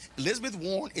is Elizabeth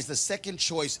Warren is the second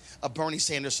choice of Bernie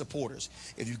Sanders supporters.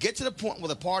 If you get to the point where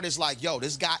the party is like, yo,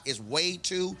 this guy is way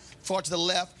too far to the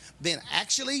left, then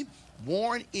actually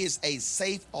Warren is a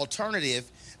safe alternative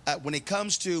when it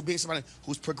comes to being somebody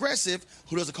who's progressive,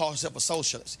 who doesn't call herself a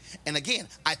socialist. And again,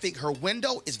 I think her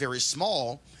window is very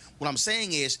small. What I'm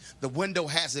saying is the window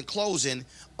hasn't closing.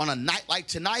 On a night like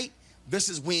tonight, this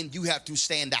is when you have to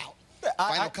stand out.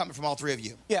 Final comment from all three of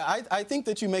you. Yeah, I think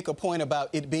that you make a point about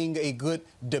it being a good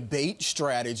debate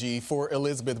strategy for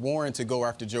Elizabeth Warren to go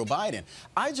after Joe Biden.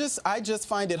 I just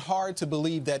find it hard to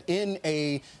believe that in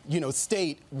a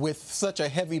state with such a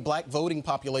heavy black voting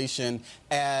population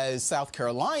as South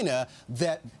Carolina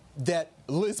that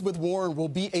Elizabeth Warren will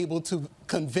be able to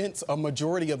convince a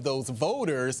majority of those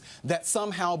voters that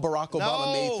somehow Barack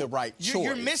Obama made the right choice.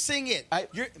 You're missing it.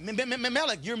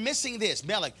 Melik, you're missing this.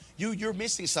 Melik, you're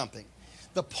missing something.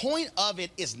 The point of it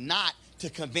is not to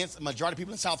convince a majority of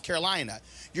people in South Carolina.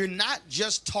 You're not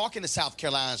just talking to South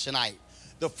Carolina tonight.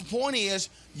 The point is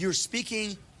you're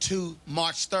speaking to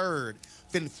March 3rd.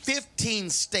 Then 15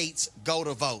 states go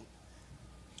to vote.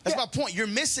 That's my point. You're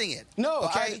missing it. No,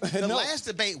 okay. The last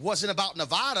debate wasn't about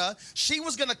Nevada. She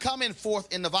was going to come in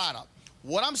fourth in Nevada.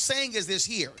 What I'm saying is this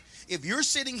here. If you're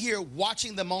sitting here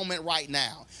watching the moment right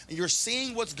now, and you're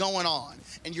seeing what's going on,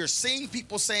 and you're seeing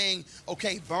people saying,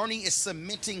 okay, Bernie is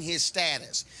cementing his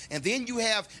status, and then you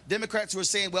have Democrats who are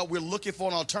saying, well, we're looking for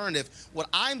an alternative. What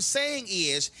I'm saying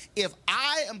is, if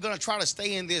I am going to try to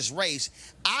stay in this race,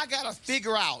 I got to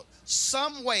figure out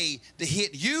some way to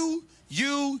hit you,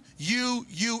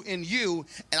 and you,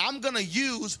 and I'm going to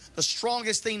use the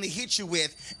strongest thing to hit you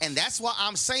with, and that's why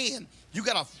I'm saying you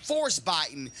got to force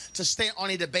Biden to stand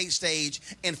on a debate stage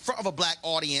in front of a black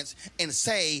audience and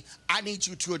say, I need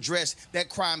you to address that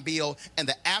crime bill and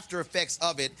the after effects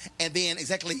of it, and then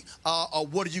exactly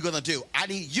what are you going to do? I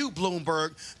need you,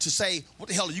 Bloomberg, to say, what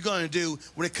the hell are you going to do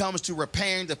when it comes to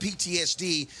repairing the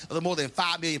PTSD of the more than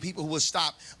 5 million people who were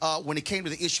stopped when it came to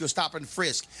the issue of stop and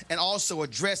frisk, and also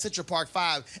address Central Park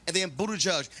 5, and then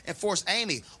Buttigieg and force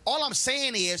Amy. All I'm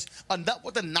saying is, enough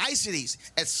with the niceties.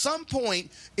 At some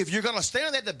point, if you're going to stand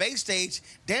on that debate stage,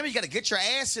 damn it, you got to get your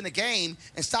ass in the game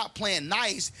and stop playing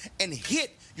nice and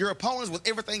hit your opponents with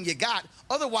everything you got.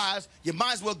 Otherwise, you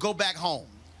might as well go back home.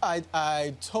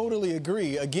 I totally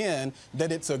agree, again,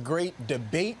 that it's a great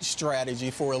debate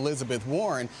strategy for Elizabeth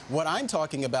Warren. What I'm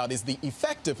talking about is the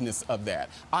effectiveness of that.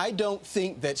 I don't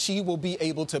think that she will be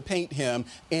able to paint him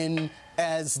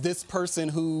as this person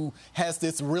who has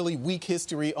this really weak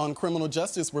history on criminal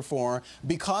justice reform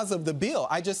because of the bill.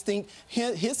 I just think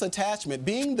his attachment,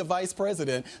 being the vice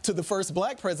president to the first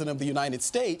black president of the United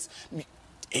States,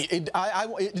 it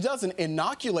doesn't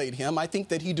inoculate him. I think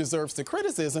that he deserves the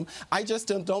criticism. I just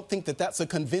don't think that that's a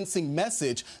convincing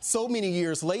message so many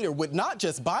years later with not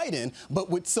just Biden, but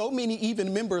with so many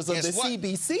even members of the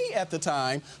CBC at the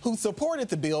time who supported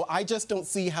the bill. I just don't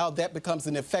see how that becomes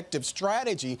an effective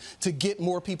strategy to get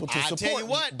more people to support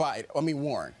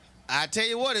Warren. I tell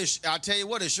you what,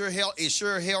 it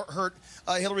sure hurt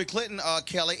Hillary Clinton,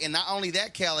 Kelly. And not only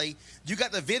that, Kelly, you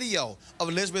got the video of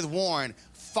Elizabeth Warren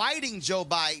fighting Joe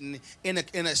Biden in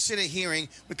a Senate hearing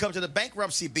when it comes to the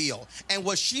bankruptcy bill. And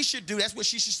what she should do, that's what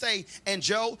she should say. And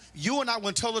Joe, you and I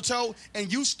went toe-to-toe,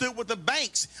 and you stood with the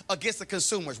banks against the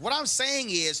consumers. What I'm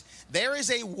saying is there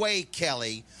is a way,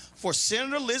 Kelly, for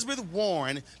Senator Elizabeth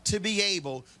Warren to be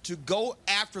able to go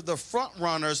after the front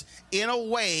runners in a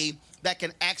way that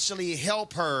can actually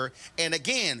help her. And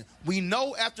again, we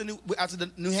know after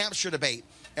the New Hampshire debate,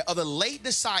 of the late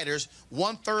deciders,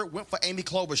 1/3 went for Amy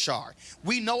Klobuchar.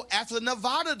 We know after the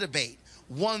Nevada debate,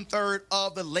 1/3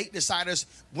 of the late deciders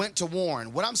went to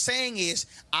Warren. What I'm saying is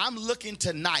I'm looking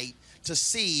tonight to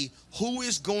see who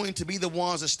is going to be the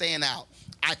ones that stand out.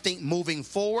 I think moving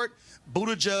forward,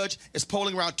 Buttigieg is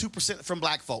polling around 2% from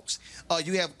black folks.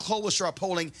 You have Klobuchar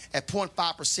polling at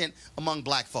 0.5% among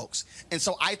black folks. And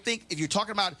so I think if you're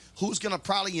talking about who's going to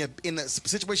probably in the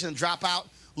situation and drop out,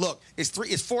 look,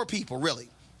 it's 4 people really.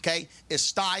 Okay,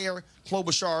 it's Steyer,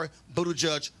 Klobuchar,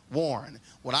 Buttigieg, Warren.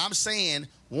 What I'm saying,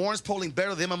 Warren's polling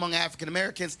better than them among African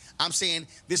Americans. I'm saying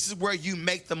this is where you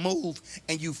make the move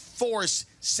and you force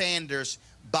Sanders,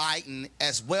 Biden,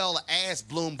 as well as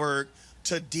Bloomberg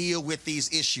to deal with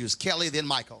these issues. Kelly, then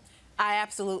Michael. I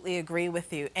absolutely agree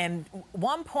with you. And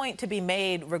one point to be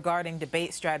made regarding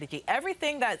debate strategy,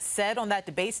 everything that's said on that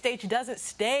debate stage doesn't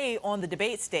stay on the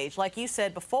debate stage. Like you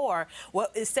said before,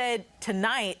 what is said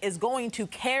tonight is going to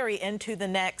carry into the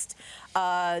next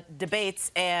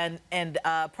debates and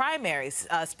primaries,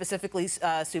 specifically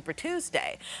Super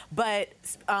Tuesday. But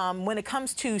when it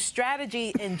comes to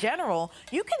strategy in general,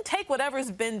 you can take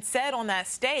whatever's been said on that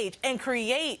stage and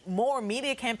create more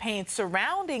media campaigns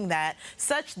surrounding that,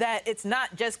 such that it's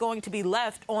not just going to be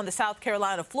left on the South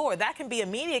Carolina floor. That can be a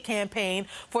media campaign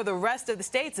for the rest of the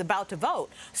states about to vote.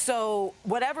 So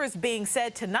whatever is being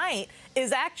said tonight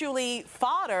is actually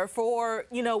fodder for,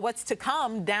 what's to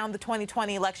come down the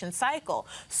 2020 election cycle.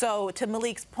 So to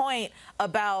Malik's point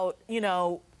about,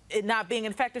 it not being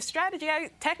an effective strategy,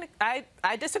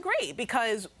 I disagree,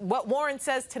 because what Warren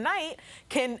says tonight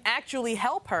can actually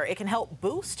help her. It can help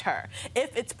boost her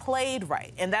if it's played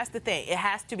right. And that's the thing. It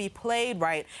has to be played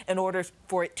right in order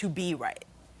for it to be right.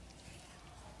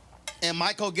 And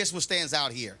Michael, guess what stands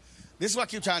out here? This is what I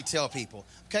keep trying to tell people,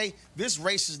 okay? This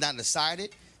race is not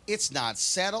decided. It's not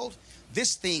settled.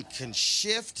 This thing can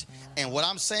shift. And what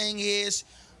I'm saying is,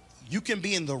 you can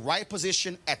be in the right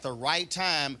position at the right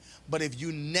time, but if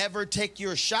you never take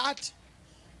your shot,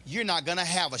 you're not going to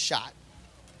have a shot.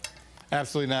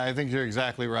 Absolutely not. I think you're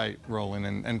exactly right,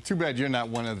 Roland. And too bad you're not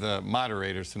one of the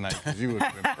moderators tonight, because you would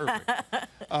have been perfect.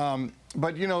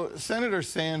 But, Senator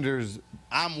Sanders...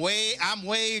 I'm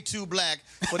way too black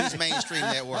for these mainstream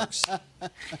networks.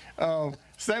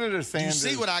 Senator Sanders...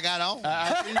 You see what I got on?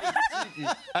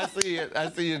 I see it. I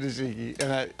see you,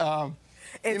 dashiki.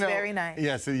 And it's very nice.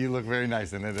 Yes, you look very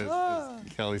nice in it, as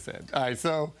Kelly said. All right,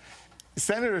 so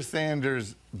Senator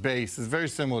Sanders' base is very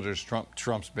similar to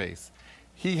Trump's base.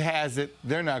 He has it.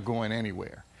 They're not going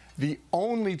anywhere. The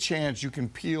only chance you can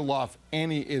peel off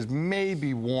any is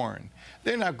maybe Warren.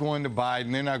 They're not going to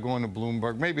Biden. They're not going to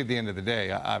Bloomberg. Maybe at the end of the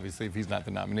day, obviously, if he's not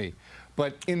the nominee.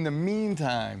 But in the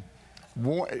meantime,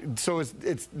 so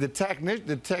it's the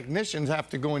technicians have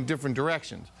to go in different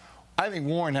directions. I think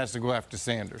Warren has to go after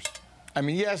Sanders. I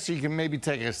mean, yes, she can maybe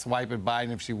take a swipe at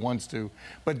Biden if she wants to,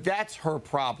 but that's her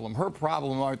problem. Her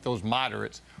problem aren't those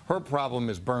moderates. Her problem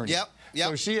is Bernie. Yep.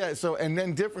 And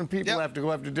then different people have to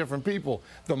go after different people.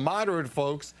 The moderate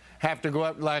folks have to go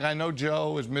up. Like, I know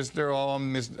Joe is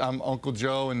I'm Uncle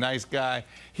Joe, a nice guy.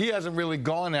 He hasn't really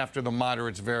gone after the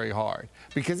moderates very hard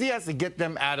because he has to get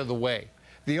them out of the way.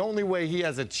 The only way he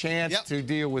has a chance to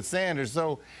deal with Sanders.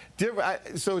 So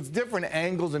it's different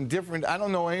angles and different. I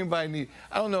don't know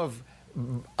if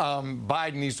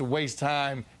Biden needs to waste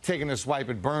time taking a swipe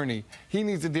at Bernie. He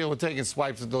needs to deal with taking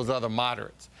swipes at those other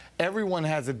moderates. Everyone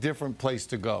has a different place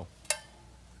to go.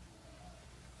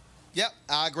 Yep,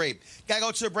 I agree. Got to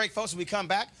go to a break, folks. When we come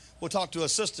back, we'll talk to a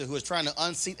sister who is trying to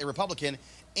unseat a Republican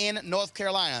in North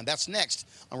Carolina. That's next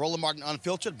on Roland Martin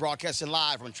Unfiltered, broadcasting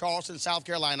live from Charleston, South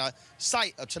Carolina,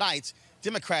 site of tonight's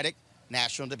Democratic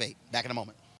National Debate. Back in a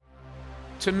moment.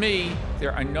 To me,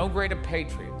 there are no greater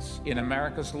patriots in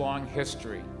America's long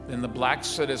history than the black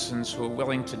citizens who are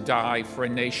willing to die for a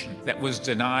nation that was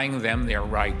denying them their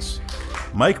rights.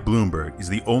 Mike Bloomberg is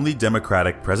the only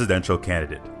Democratic presidential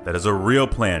candidate that has a real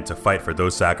plan to fight for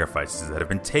those sacrifices that have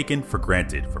been taken for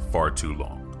granted for far too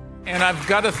long. And I've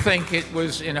got to think it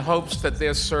was in hopes that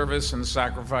their service and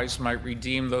sacrifice might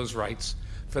redeem those rights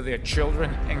for their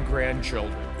children and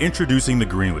grandchildren. Introducing the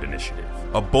Greenwood Initiative,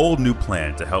 a bold new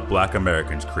plan to help black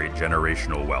Americans create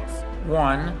generational wealth.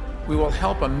 1, we will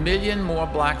help 1 million more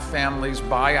black families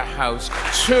buy a house.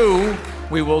 2,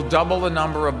 we will double the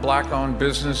number of black-owned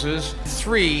businesses.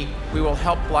 3, we will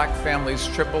help black families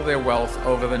triple their wealth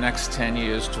over the next 10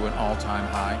 years to an all-time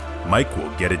high. Mike will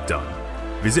get it done.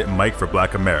 Visit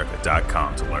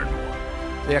MikeForBlackAmerica.com to learn more.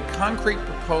 They are concrete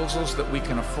proposals that we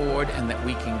can afford and that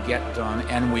we can get done,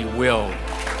 and we will.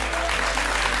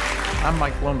 I'm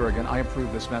Mike Bloomberg, and I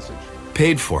approve this message.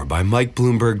 Paid for by Mike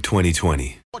Bloomberg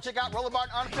 2020. Check out Roland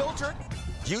Martin Unfiltered,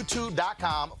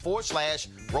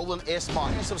 youtube.com/Roland S.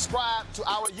 Martin. And subscribe to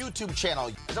our YouTube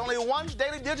channel. There's only one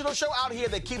daily digital show out here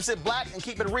that keeps it black and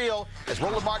keep it real. It's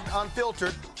Roland Martin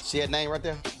Unfiltered. See that name right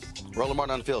there? Roland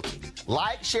Martin Unfiltered.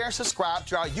 Like, share, and subscribe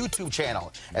to our YouTube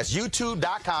channel. That's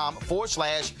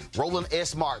youtube.com/Roland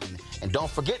S. Martin. And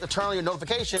don't forget to turn on your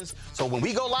notifications so when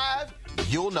we go live,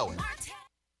 you'll know it.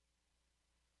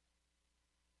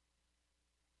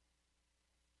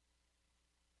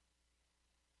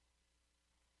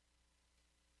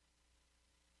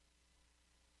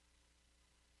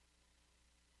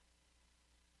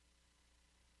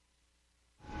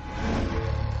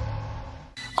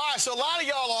 so a lot of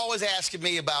y'all are always asking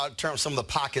me about some of the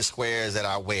pocket squares that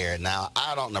I wear. Now,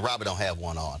 Robert don't have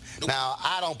one on. Nope. Now,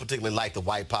 I don't particularly like the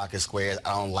white pocket squares.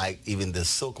 I don't like even the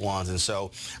silk ones. And so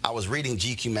I was reading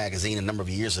GQ magazine a number of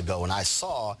years ago, and I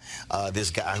saw this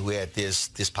guy who had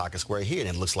this pocket square here, and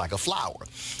it looks like a flower.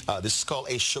 This is called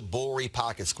a shibori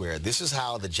pocket square. This is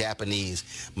how the Japanese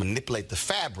manipulate the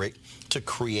fabric to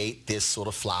create this sort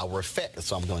of flower effect.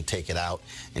 So I'm going to take it out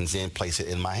and then place it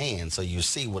in my hand so you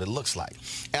see what it looks like.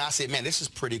 And I said, man, this is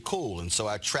pretty cool. And so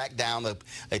I tracked down,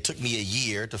 it took me a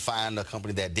year to find a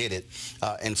company that did it.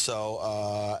 And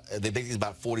so they basically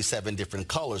about 47 different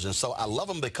colors. And so I love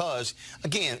them because,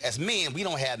 again, as men, we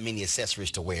don't have many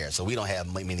accessories to wear, so we don't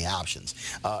have many options.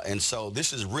 And so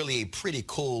this is really a pretty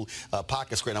cool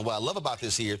pocket square. Now, what I love about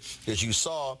this here is you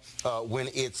saw when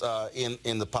it's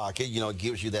in the pocket, you know, it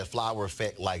gives you that flower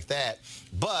effect like that.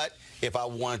 But if I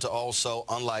wanted to also,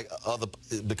 unlike other,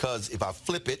 because if I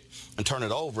flip it and turn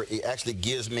it over, it actually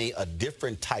gives me a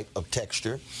different type of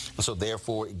texture. And so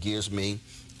therefore it gives me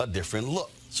a different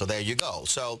look. So there you go.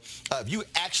 So if you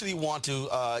actually want to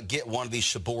get one of these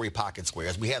shibori pocket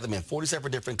squares, we have them in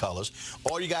 47 different colors.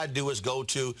 All you got to do is go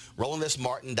to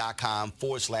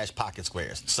RolandSMartin.com/pocket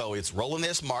squares. So it's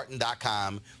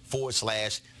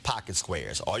RolandSMartin.com/pocket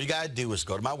squares. All you got to do is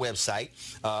go to my website,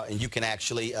 and you can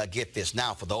actually get this.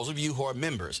 Now, for those of you who are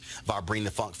members of our Bring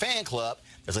the Funk fan club,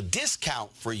 there's a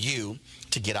discount for you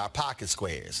to get our pocket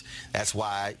squares. That's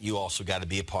why you also got to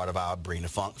be a part of our Bring the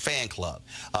Funk fan club.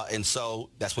 And so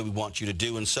that's what we want you to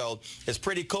do. And so it's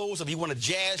pretty cool. So if you want to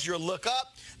jazz your look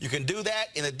up, you can do that.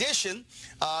 In addition,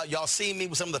 y'all see me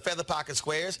with some of the feather pocket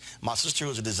squares. My sister,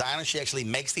 who's a designer, she actually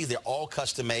makes these. They're all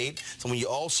custom made. So when you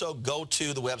also go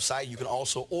to the website, you can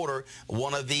also order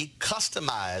one of the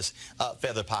customized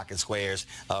feather pocket squares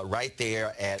right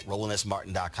there at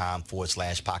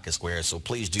RolandSMartin.com/pocket squares. So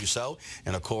please do so.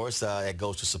 And of course, it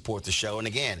goes to support the show. And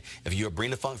again, if you're a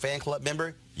Bring the Funk fan club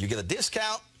member, you get a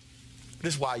discount.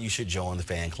 This is why you should join the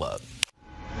fan club.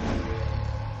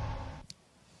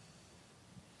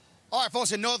 All right,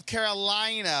 folks, in North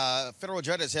Carolina, federal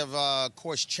judges have, of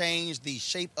course, changed the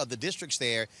shape of the districts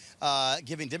there,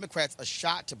 giving Democrats a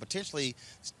shot to potentially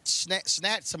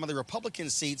snatch some of the Republican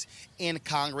seats in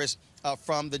Congress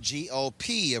from the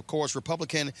GOP. Of course,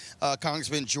 Republican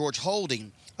Congressman George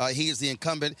Holding, he is the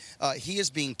incumbent. He is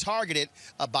being targeted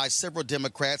by several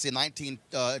Democrats in in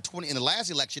the last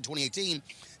election, 2018.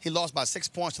 He lost by 6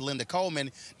 points to Linda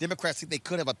Coleman. Democrats think they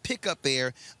could have a pickup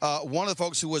there. One of the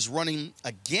folks who was running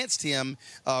against him,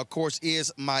 of course,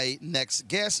 is my next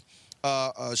guest.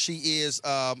 She is,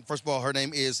 first of all, her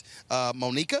name is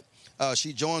Monica.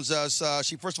 She joins us.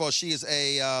 First of all, she is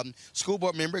a school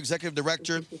board member, executive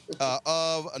director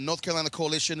of North Carolina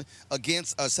Coalition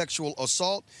Against Sexual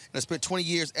Assault, and has spent 20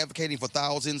 years advocating for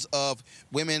thousands of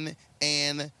women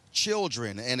and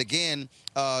children. And again,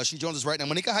 she joins us right now.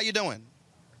 Monica, how you doing?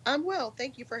 I'm well.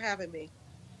 Thank you for having me.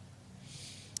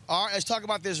 All right, let's talk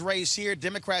about this race here.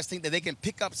 Democrats think that they can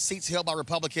pick up seats held by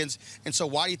Republicans, and so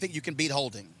why do you think you can beat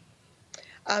Holding?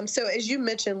 So as you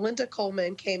mentioned, Linda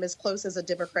Coleman came as close as a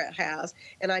Democrat has,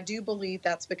 and I do believe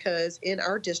that's because in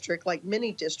our district, like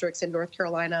many districts in North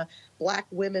Carolina, Black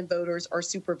women voters are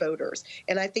super voters.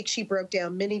 And I think she broke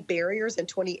down many barriers in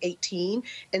 2018.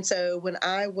 And so when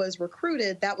I was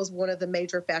recruited, that was one of the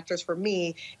major factors for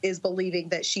me, is believing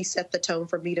that she set the tone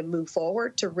for me to move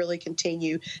forward, to really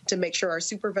continue to make sure our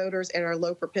super voters and our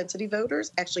low propensity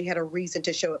voters actually had a reason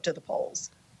to show up to the polls.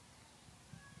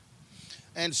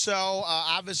 And so,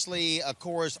 obviously, of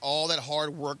course, all that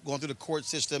hard work going through the court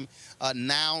system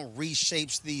now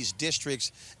reshapes these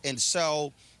districts. And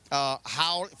so,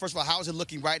 first of all, how is it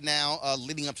looking right now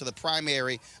leading up to the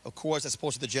primary, of course, as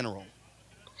opposed to the general?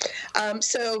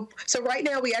 So right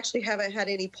now we actually haven't had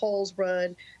any polls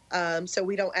run. So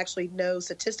we don't actually know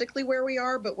statistically where we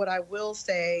are. But what I will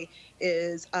say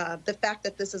is the fact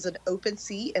that this is an open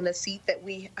seat and a seat that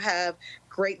we have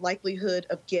great likelihood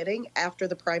of getting after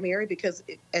the primary, because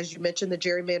as you mentioned, the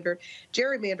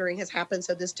gerrymandering has happened.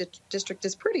 So this district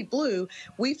is pretty blue.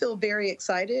 We feel very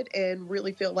excited and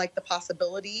really feel like the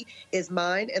possibility is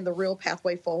mine, and the real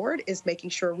pathway forward is making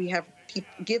sure we have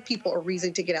give people a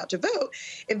reason to get out to vote.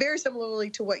 And very similarly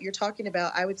to what you're talking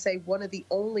about, I would say one of the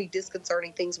only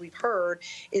disconcerting things we've heard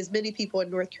is many people in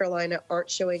North Carolina aren't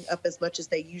showing up as much as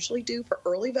they usually do for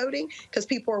early voting, because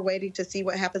people are waiting to see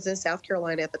what happens in South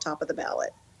Carolina at the top of the ballot.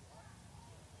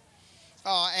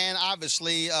 And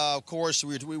obviously, of course,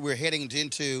 we're heading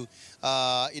into,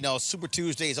 Super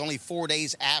Tuesday is only 4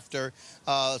 days after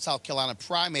South Carolina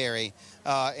primary.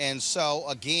 And so,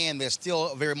 again, there's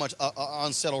still very much an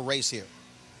unsettled race here.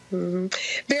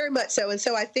 Very much so. And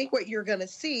so I think what you're going to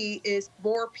see is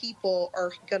more people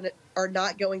are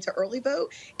not going to early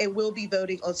vote and will be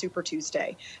voting on Super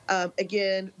Tuesday.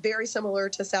 Again, very similar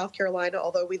to South Carolina,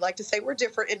 although we like to say we're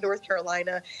different in North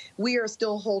Carolina. We are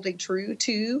still holding true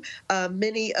to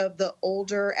many of the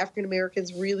older African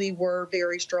Americans really were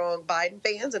very strong Biden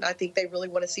fans, and I think they really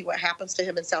want to see what happens to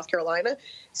him in South Carolina.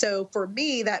 So for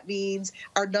me, that means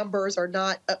our numbers are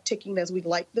not upticking as we'd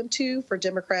like them to for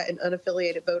Democrat and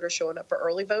unaffiliated voters showing up for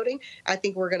early voting. I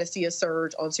think we're going to see a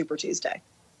surge on Super Tuesday.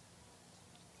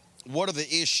 What are the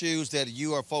issues that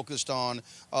you are focused on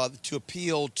to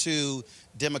appeal to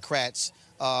Democrats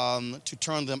to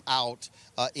turn them out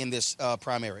in this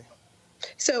primary?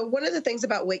 So one of the things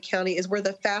about Wake County is we're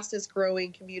the fastest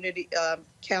growing community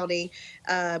county.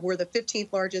 We're the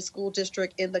 15th largest school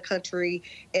district in the country,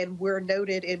 and we're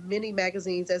noted in many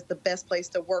magazines as the best place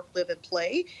to work, live, and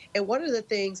play. And one of the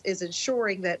things is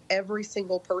ensuring that every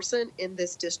single person in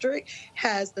this district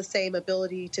has the same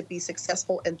ability to be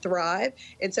successful and thrive.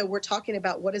 And so we're talking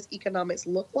about what does economics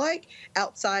look like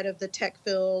outside of the tech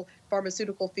field,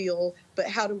 pharmaceutical field, but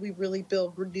how do we really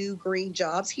build new green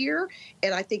jobs here?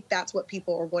 And I think that's what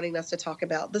people are wanting us to talk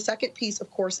about. The second piece, of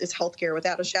course, is healthcare.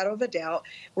 Without a shadow of a doubt,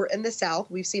 we're in the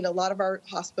South. We've seen a lot of our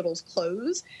hospitals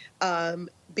close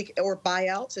or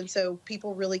buyouts, and so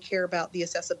people really care about the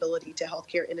accessibility to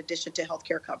healthcare in addition to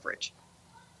healthcare coverage.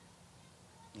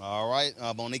 All right,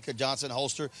 Monica Johnson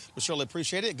Holster, we surely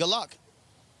appreciate it. Good luck.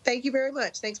 Thank you very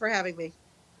much. Thanks for having me.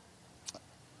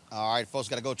 All right, folks,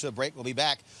 got to go to a break. We'll be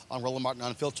back on Roland Martin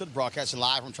Unfiltered, broadcasting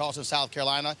live from Charleston, South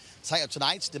Carolina, site of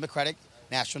tonight's Democratic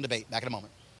National Debate. Back in a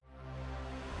moment.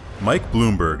 Mike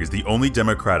Bloomberg is the only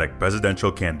Democratic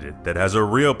presidential candidate that has a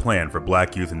real plan for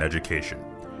black youth and education.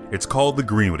 It's called the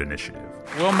Greenwood Initiative.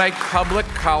 We'll make public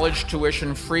college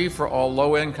tuition free for all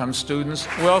low-income students.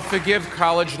 We'll forgive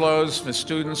college loans for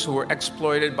students who were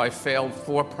exploited by failed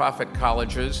for-profit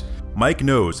colleges. Mike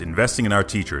knows investing in our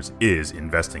teachers is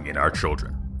investing in our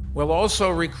children. We'll also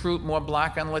recruit more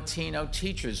black and Latino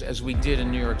teachers, as we did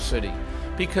in New York City,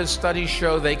 because studies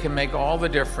show they can make all the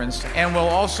difference. And we'll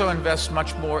also invest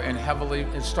much more in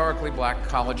historically black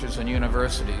colleges and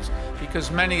universities,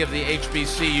 because many of the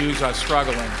HBCUs are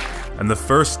struggling. And the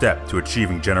first step to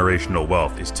achieving generational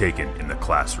wealth is taken in the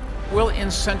classroom. We'll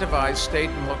incentivize state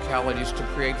and localities to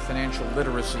create financial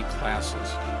literacy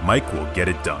classes. Mike will get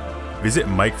it done. Visit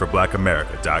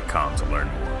MikeForBlackAmerica.com to learn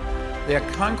more.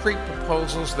 They're concrete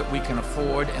proposals that we can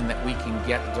afford and that we can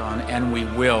get done, and we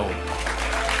will.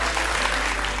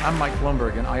 I'm Mike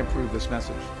Bloomberg, and I approve this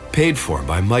message. Paid for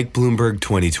by Mike Bloomberg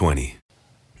 2020.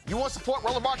 You want to support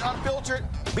Roland Martin Unfiltered?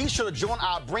 Be sure to join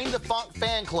our Bring the Funk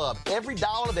fan club. Every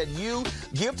dollar that you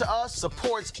give to us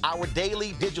supports our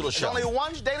daily digital show. There's only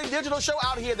one daily digital show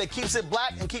out here that keeps it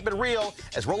black and keep it real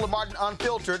as Roland Martin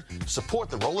Unfiltered. Support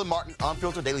the Roland Martin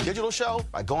Unfiltered daily digital show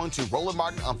by going to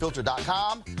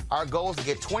RolandMartinUnfiltered.com. Our goal is to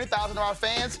get 20,000 of our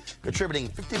fans contributing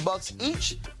 $50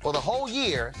 each for the whole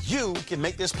year. You can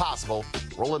make this possible.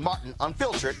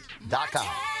 RolandMartinUnfiltered.com.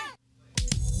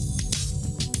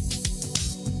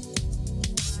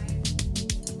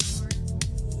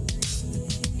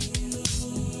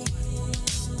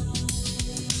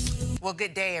 Well,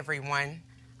 good day, everyone.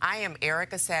 I am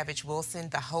Erica Savage Wilson,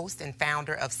 the host and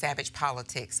founder of Savage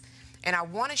Politics, and I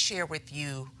want to share with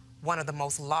you one of the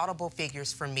most laudable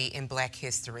figures for me in Black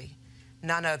history,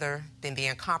 none other than the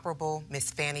incomparable Miss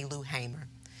Fannie Lou Hamer.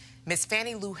 Miss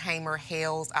Fannie Lou Hamer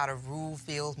hails out of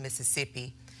Ruleville,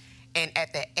 Mississippi, and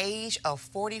at the age of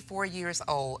 44 years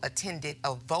old, attended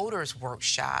a voters'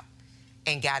 workshop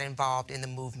and got involved in the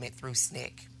movement through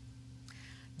SNCC.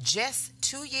 Just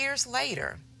 2 years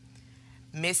later,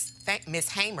 Miss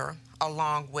Hamer,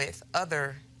 along with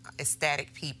other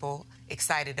ecstatic people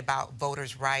excited about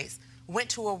voters' rights, went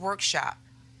to a workshop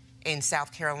in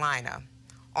South Carolina.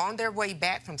 On their way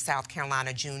back from South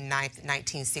Carolina, June 9th,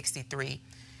 1963,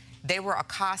 they were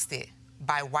accosted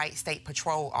by white state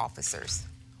patrol officers.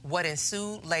 What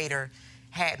ensued later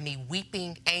had me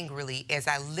weeping angrily as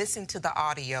I listened to the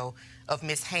audio of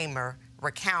Miss Hamer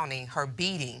recounting her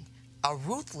beating, a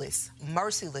ruthless,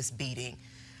 merciless beating,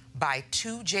 by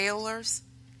 2 jailers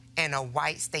and a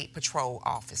white state patrol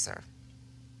officer.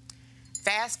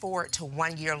 Fast forward to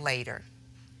 1 year later,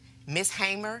 Miss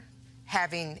Hamer,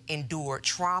 having endured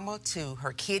trauma to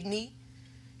her kidney,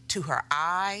 to her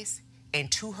eyes, and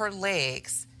to her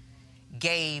legs,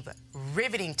 gave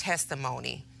riveting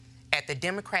testimony at the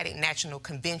Democratic National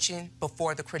Convention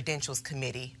before the Credentials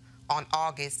Committee on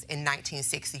August in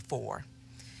 1964.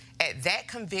 At that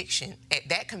convention,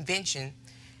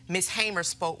 Ms. Hamer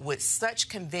spoke with such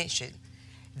conviction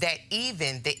that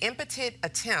even the impotent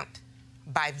attempt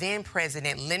by then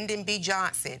President Lyndon B.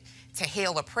 Johnson to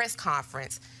hail a press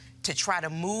conference to try to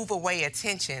move away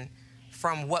attention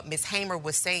from what Ms. Hamer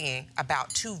was saying about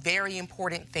two very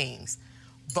important things: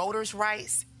 voters'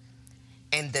 rights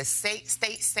and the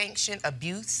state-sanctioned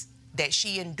abuse that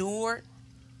she endured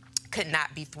could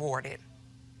not be thwarted.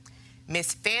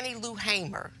 Ms. Fannie Lou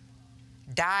Hamer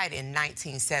died in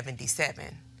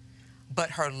 1977,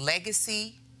 but her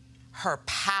legacy, her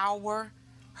power,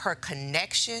 her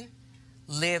connection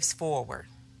lives forward.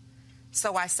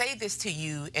 So I say this to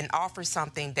you and offer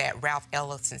something that Ralph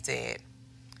Ellison said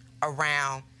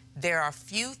around there are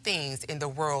few things in the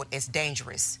world as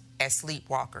dangerous as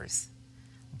sleepwalkers.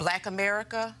 Black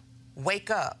America, wake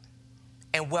up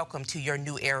and welcome to your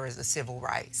new eras of civil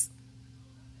rights.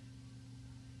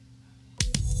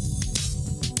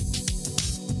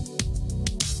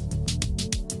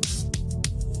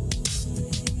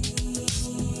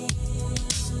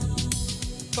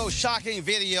 So shocking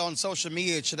video on social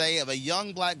media today of a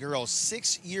young black girl,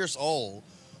 6 years old,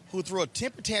 who threw a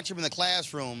temper tantrum in the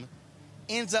classroom,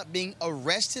 ends up being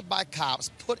arrested by cops,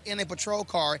 put in a patrol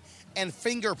car, and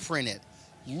fingerprinted.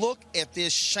 Look at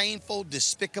this shameful,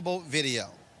 despicable video.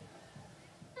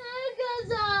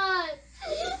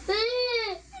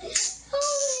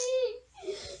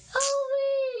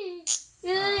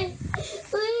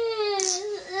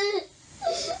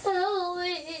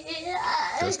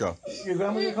 Let's go. Your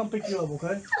grandma will come pick you up,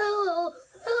 okay? Oh,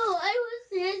 I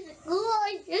was in school.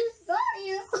 I just got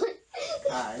you.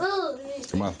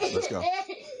 Come on, let's go.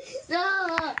 No,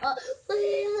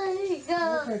 please let me go.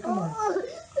 Okay, come on.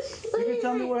 You can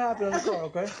tell me what happened in the car,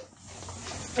 okay?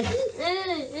 I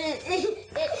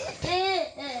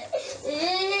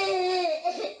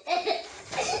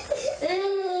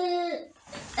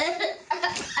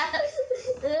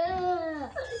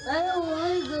don't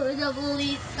want to go to the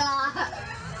police car.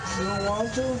 You don't want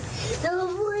to? No,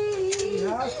 please. You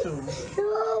have to.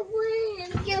 No,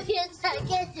 please. Give me a second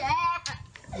chance.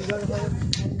 You gotta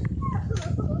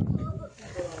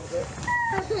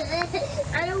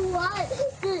I don't want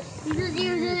to do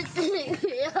this.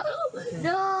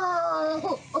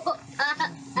 No.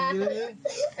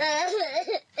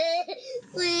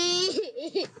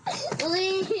 Please.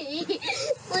 Please.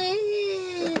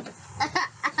 Please.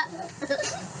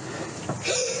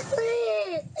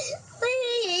 Please.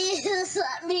 Please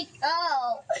let me go.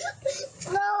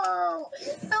 No.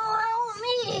 No, help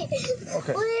me.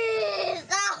 Okay. Please.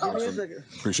 No. Give me a second.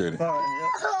 Appreciate it. All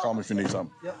right, yeah. Call me if you need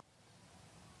something. Yep.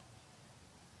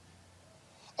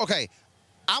 Okay,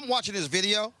 I'm watching this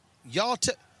video. Y'all,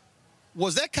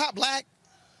 was that cop black?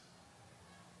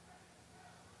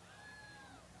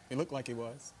 It looked like he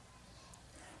was.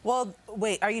 Well,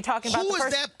 wait, are you talking about Who the is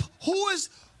person? that? Who is?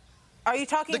 Are you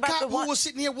talking the about cop the one who was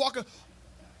sitting here walking?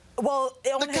 Well,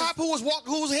 the cop who was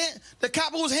walking, the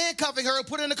cop who was handcuffing her and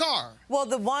put her in the car. Well,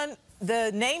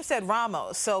 the name said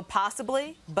Ramos, so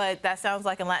possibly, but that sounds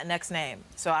like a Latinx name,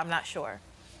 so I'm not sure.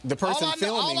 The person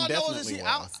filming all I know definitely is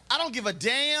was. I don't give a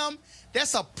damn.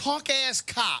 That's a punk-ass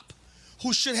cop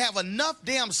who should have enough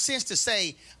damn sense to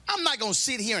say, I'm not going to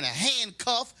sit here and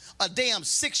handcuff a damn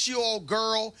 6-year-old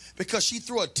girl because she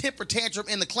threw a temper tantrum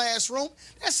in the classroom.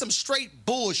 That's some straight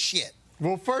bullshit.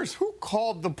 Well, first, who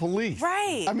called the police?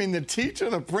 Right. I mean, the teacher,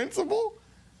 the principal?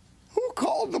 Who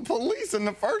called the police in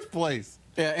the first place?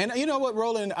 Yeah, and you know what,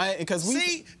 Roland? Because we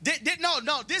see,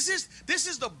 no. This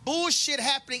is the bullshit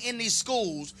happening in these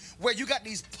schools where you got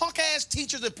these punk-ass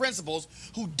teachers and principals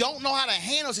who don't know how to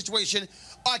handle a situation.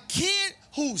 A kid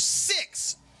who's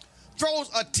 6 throws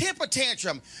a temper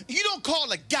tantrum. You don't call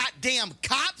the goddamn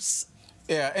cops.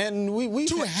 Yeah, and we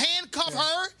to handcuff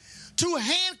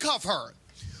her,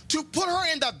 to put her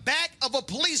in the back of a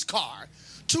police car,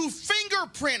 to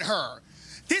fingerprint her.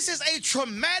 This is a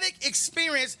traumatic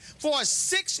experience for a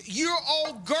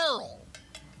 6-year-old girl.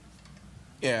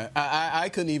 Yeah, I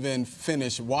couldn't even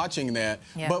finish watching that.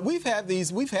 Yeah. But we've had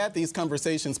these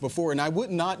conversations before, and I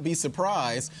would not be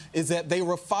surprised is that they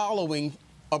were following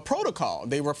a protocol.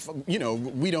 They were,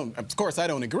 of course, I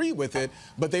don't agree with it,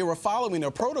 but they were following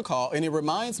a protocol, and it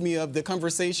reminds me of the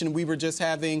conversation we were just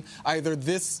having either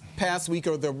this past week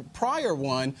or the prior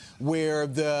one, where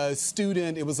the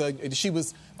student, she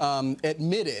was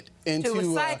admitted into a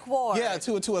psych ward. Yeah,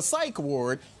 to a psych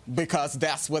ward because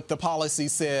that's what the policy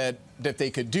said that they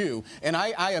could do. And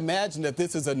I imagine that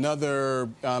this is another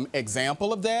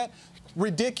example of that.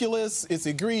 ridiculous. It's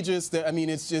egregious. I mean,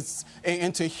 it's just,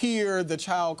 and to hear the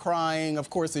child crying, of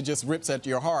course, it just rips at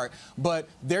your heart. But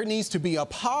there needs to be a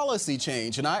policy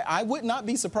change. And I would not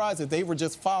be surprised if they were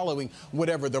just following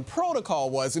whatever the protocol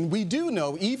was. And we do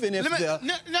know, even if No.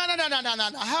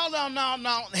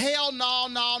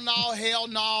 Hell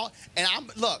no. And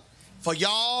look, for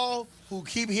y'all who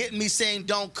keep hitting me saying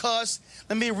don't cuss,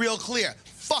 let me be real clear.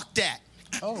 Fuck that.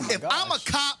 Oh my if gosh. I'm a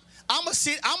cop, I'm gonna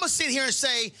sit here and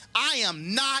say I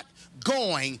am not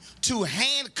going to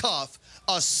handcuff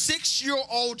a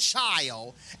 6-year-old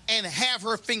child and have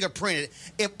her fingerprinted.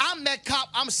 If I'm that cop,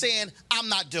 I'm saying I'm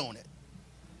not doing it.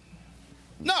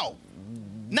 No,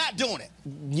 not doing it.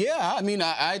 Yeah, I mean,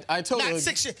 I totally. Not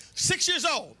 6 years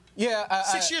old. Yeah,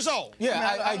 6 years old.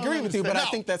 Yeah, I agree with you, but I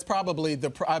think that's probably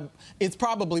it's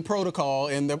probably protocol,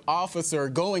 and the officer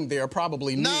going there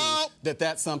probably knew that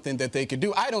that's something that they could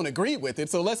do. I don't agree with it,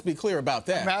 so let's be clear about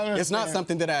that. It's not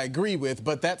something that I agree with,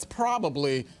 but that's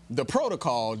probably the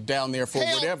protocol down there for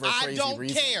whatever crazy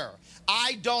reason.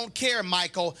 I don't care,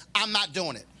 Michael. I'm not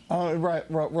doing it. Right,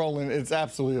 Roland, it's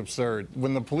absolutely absurd.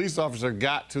 When the police officer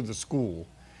got to the school,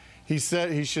 he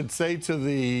said he should say to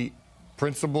the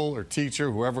principal or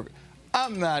teacher, whoever,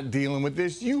 I'm not dealing with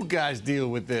this. You guys deal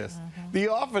with this. The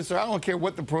officer, I don't care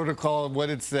what the protocol,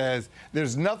 what it says.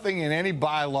 There's nothing in any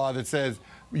bylaw that says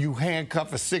you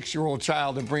handcuff a 6-year-old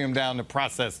child and bring him down to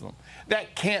process them.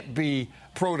 That can't be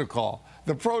protocol.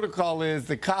 The protocol is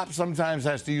the cop sometimes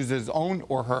has to use his own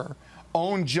or her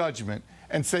own judgment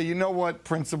and say, you know what,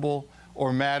 principal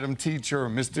or madam teacher or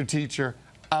Mr. Teacher,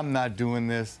 I'm not doing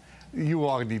this. You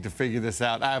all need to figure this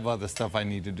out. I have other stuff I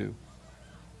need to do.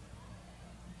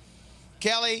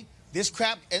 Kelly, this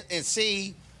crap, and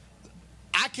see,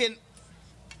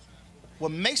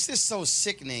 what makes this so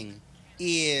sickening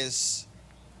is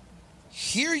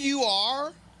here you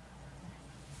are,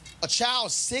 a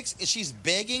child 6, and she's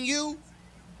begging you.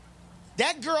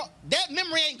 That girl, that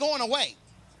memory ain't going away.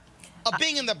 Of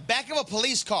being in the back of a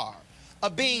police car,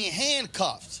 of being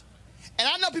handcuffed. And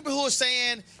I know people who are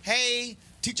saying, hey,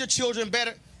 teach your children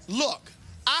better. Look,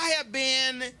 I have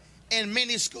been in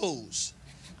many schools.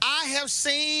 I have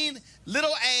seen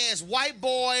little-ass white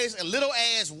boys and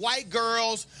little-ass white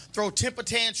girls throw temper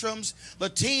tantrums,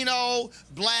 Latino,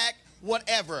 black,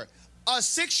 whatever. A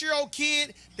 6-year-old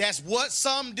kid, that's what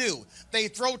some do. They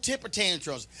throw temper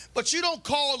tantrums. But you don't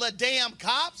call the damn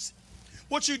cops.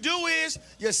 What you do is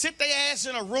you sit their ass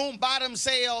in a room by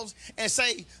themselves and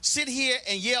say, sit here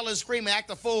and yell and scream and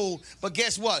act a fool, but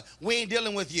guess what? We ain't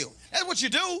dealing with you. That's what you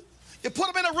do. You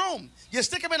put them in a room. You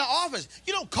stick them in an office.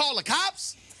 You don't call the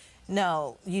cops.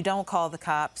 No, you don't call the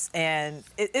cops. And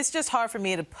it's just hard for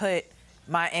me to put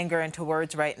my anger into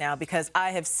words right now because I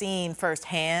have seen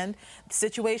firsthand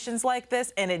situations like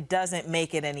this, and it doesn't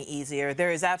make it any easier.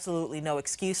 There is absolutely no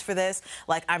excuse for this.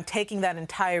 Like, I'm taking that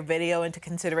entire video into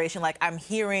consideration. Like, I'm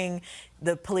hearing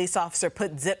the police officer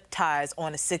put zip ties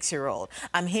on a 6-year-old.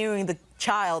 I'm hearing the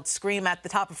child scream at the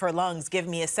top of her lungs, give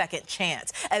me a second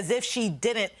chance, as if she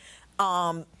didn't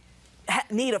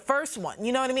need a first one.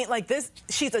 You know what I mean? Like this,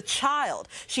 she's a child.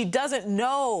 She doesn't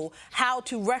know how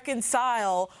to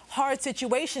reconcile hard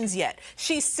situations yet.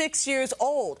 She's 6 years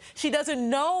old. She doesn't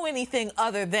know anything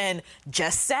other than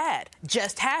just sad,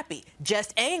 just happy,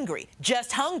 just angry,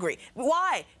 just hungry.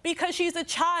 Why? Because she's a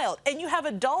child. And you have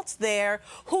adults there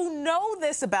who know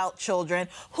this about children,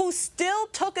 who still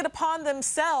took it upon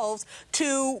themselves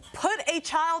to put a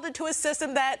child into a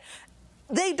system that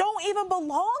they don't even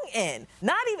belong in.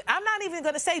 I'm not even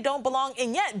going to say don't belong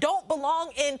in yet. Don't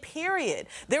belong in, period.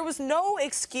 There was no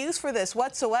excuse for this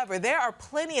whatsoever. There are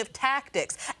plenty of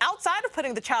tactics. Outside of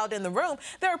putting the child in the room,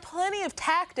 there are plenty of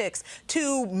tactics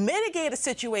to mitigate a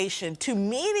situation, to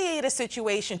mediate a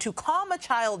situation, to calm a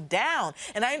child down.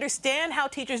 And I understand how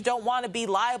teachers don't want to be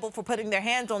liable for putting their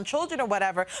hands on children or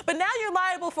whatever, but now you're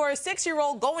liable for a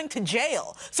 6-year-old going to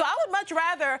jail. So I would much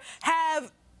rather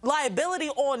have liability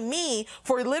on me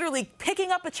for literally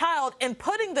picking up a child and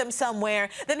putting them somewhere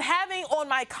than having on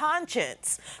my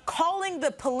conscience calling the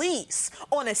police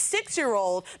on a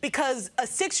 6-year-old because a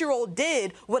 6-year-old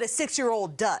did what a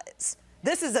 6-year-old does.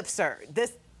 This is absurd.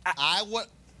 I would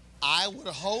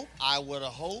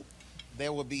hope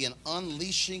there would be an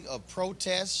unleashing of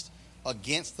protest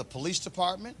against the police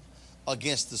department,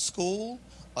 against the school,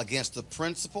 against the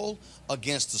principal,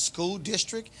 against the school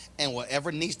district, and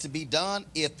whatever needs to be done.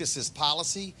 If this is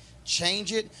policy,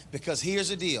 change it, because here's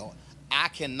the deal. I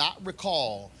cannot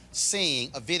recall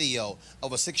seeing a video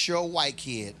of a 6-year-old white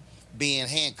kid being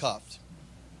handcuffed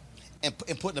and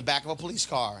put in the back of a police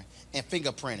car and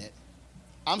fingerprinted.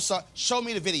 I'm sorry, show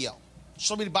me the video.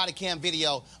 Show me the body cam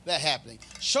video of that happening.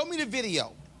 Show me the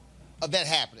video of that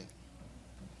happening.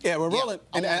 Yeah, we're rolling.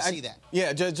 I want to see that.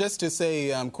 Yeah, just to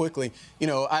say quickly,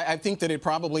 I think that it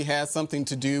probably has something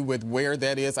to do with where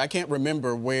that is. I can't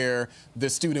remember where the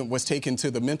student was taken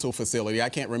to the mental facility. I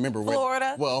can't remember where.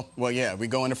 Florida. Well, yeah, we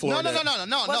go into Florida.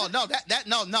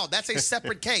 No. That's a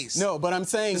separate case. No, but I'm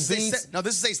saying this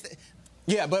is a.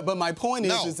 Yeah, but my point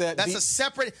is that that's a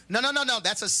separate. No.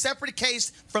 That's a separate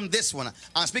case from this one.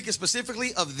 I'm speaking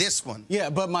specifically of this one.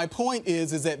 Yeah, but my point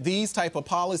is that these type of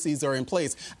policies are in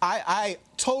place. I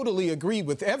totally agree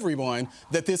with everyone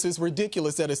that this is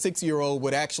ridiculous that a 6-year-old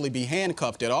would actually be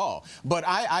handcuffed at all. But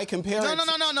I compare. No,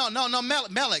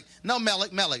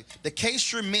 Melik. The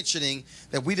case you're mentioning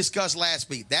that we discussed last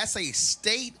week, that's a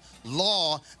state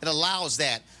law that allows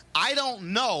that. I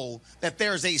don't know that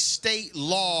there's a state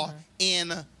law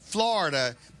in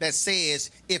Florida that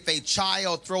says if a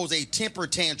child throws a temper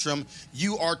tantrum,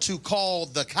 you are to call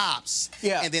the cops.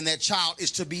 Yeah. And then that child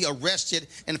is to be arrested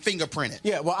and fingerprinted.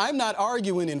 Yeah, well, I'm not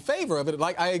arguing in favor of it.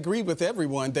 Like, I agree with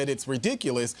everyone that it's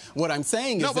ridiculous. What I'm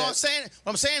saying is what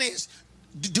I'm saying is,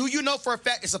 do you know for a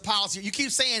fact it's a policy? You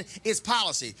keep saying it's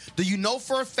policy. Do you know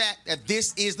for a fact that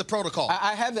this is the protocol?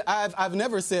 I've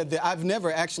never said that. I've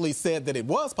never actually said that it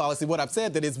was policy. What I've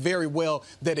said that it's very well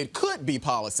that it could be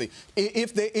policy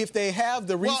if they have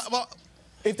the whoever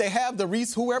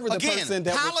the person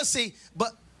that policy.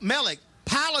 But Melik,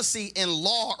 policy and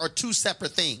law are two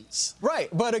separate things. Right.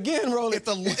 But again, Roland, if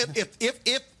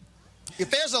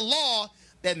there's a law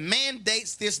that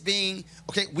mandates this being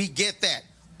okay, we get that.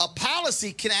 A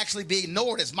policy can actually be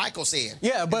ignored, as Michael said.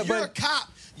 Yeah, but if you're a cop,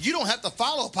 you don't have to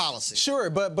follow policy. Sure,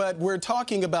 but we're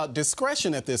talking about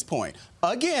discretion at this point.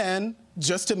 Again,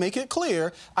 just to make it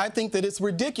clear, I think that it's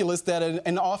ridiculous that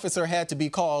an officer had to be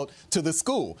called to the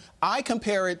school. I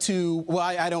compare it to, well,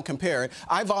 I don't compare it.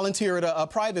 I volunteer at a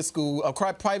private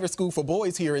school for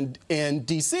boys here in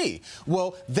D.C.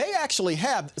 Well, they actually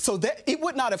have, so that it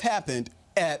would not have happened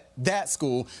at that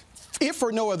school if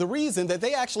for no other reason that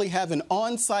they actually have an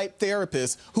on-site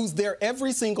therapist who's there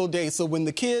every single day. So when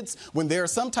when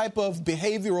there's some type of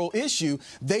behavioral issue,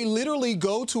 they literally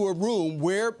go to a room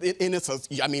where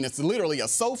it's literally a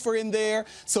sofa in there.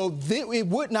 So it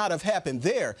would not have happened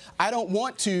there. I don't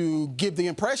want to give the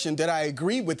impression that I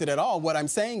agree with it at all. What I'm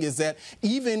saying is that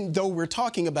even though we're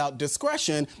talking about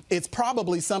discretion, it's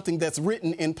probably something that's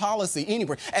written in policy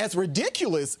anywhere. As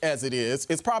ridiculous as it is,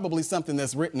 it's probably something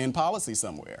that's written in policy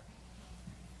somewhere.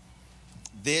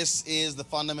 This is the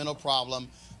fundamental problem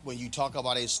when you talk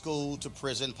about a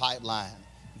school-to-prison pipeline.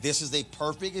 This is a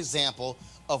perfect example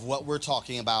of what we're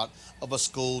talking about, of a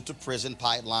school-to-prison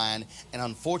pipeline. And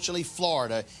unfortunately,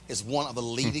 Florida is one of the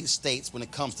leading states when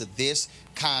it comes to this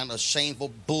kind of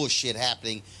shameful bullshit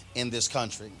happening in this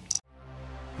country.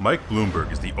 Mike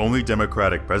Bloomberg is the only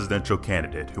Democratic presidential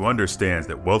candidate who understands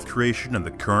that wealth creation and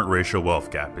the current racial wealth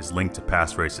gap is linked to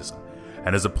past racism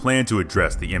and has a plan to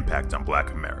address the impact on Black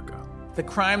America. The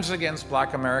crimes against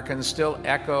Black Americans still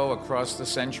echo across the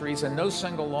centuries, and no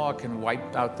single law can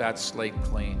wipe out that slate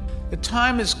clean. The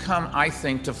time has come, I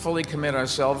think, to fully commit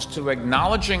ourselves to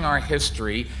acknowledging our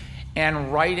history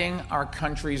and righting our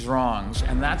country's wrongs,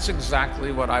 and that's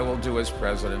exactly what I will do as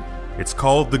president. It's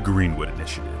called the Greenwood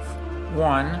Initiative.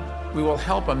 1, we will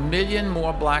help 1 million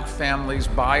more Black families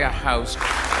buy a house.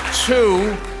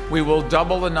 2, we will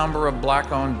double the number of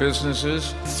Black-owned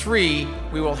businesses. 3,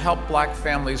 we will help Black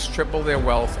families triple their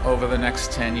wealth over the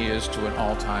next 10 years to an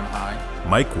all-time high.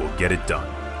 Mike will get it done.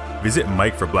 Visit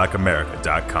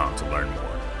MikeForBlackAmerica.com to learn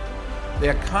more.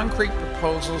 They're concrete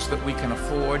proposals that we can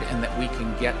afford and that we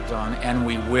can get done, and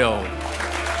we will.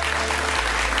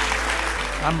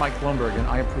 I'm Mike Bloomberg, and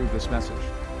I approve this message.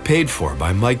 Paid for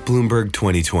by Mike Bloomberg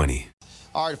 2020.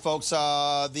 All right, folks,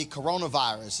 the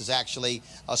coronavirus is actually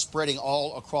spreading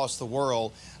all across the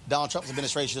world. Donald Trump's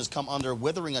administration has come under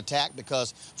withering attack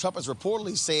because Trump has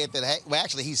reportedly said that,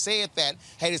 he said that,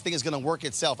 this thing is going to work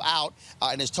itself out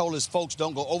and has told his folks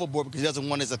don't go overboard because he doesn't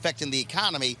want it affecting the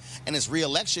economy and his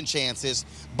re-election chances.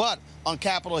 But on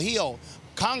Capitol Hill,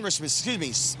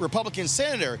 Republican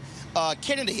Senator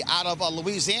Kennedy out of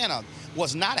Louisiana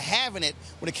was not having it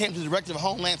when it came to the Director of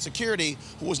Homeland Security,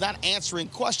 who was not answering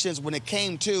questions when it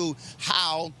came to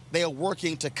how they are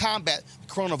working to combat the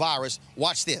coronavirus.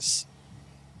 Watch this.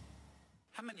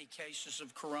 How many cases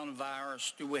of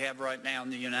coronavirus do we have right now in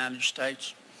the United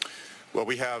States? Well,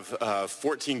 we have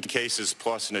 14 cases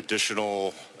plus an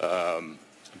additional, I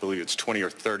believe it's 20 or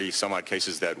 30 some odd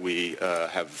cases that we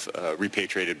have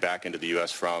repatriated back into the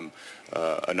U.S. from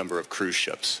a number of cruise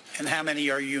ships. And how many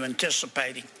are you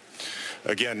anticipating?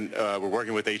 Again, we're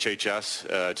working with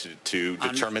HHS to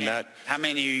determine that. How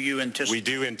many are you anticipating? We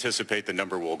do anticipate the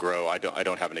number will grow. I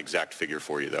don't have an exact figure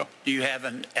for you, though. Do you have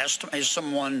an estimate? Has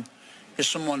someone Is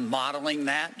someone modeling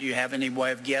that? Do you have any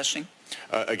way of guessing?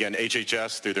 Again,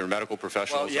 HHS, through their medical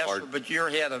professionals, Well, yes, are... sir, but you're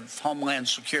head of Homeland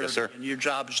Security, Yes, sir. and your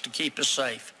job is to keep us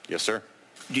safe. Yes, sir.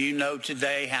 Do you know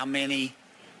today how many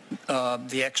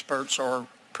the experts are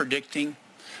predicting?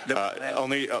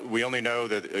 We only know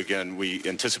that, again, we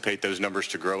anticipate those numbers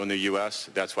to grow in the U.S.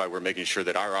 That's why we're making sure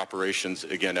that our operations,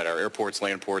 again, at our airports,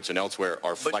 land ports, and elsewhere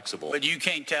are flexible. But you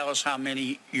can't tell us how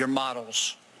many your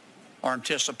models are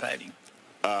anticipating.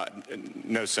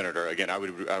 No, Senator. Again,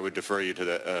 I would defer you to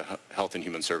the Health and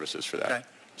Human Services for that. Okay.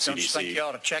 Don't you think you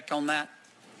ought to check on that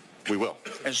We will.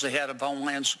 as the head of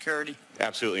Homeland Security?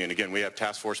 Absolutely. And again, we have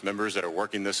task force members that are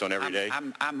working this on every day.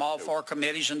 I'm all for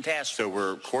committees and task So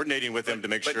we're coordinating with them to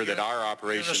make sure that our You're the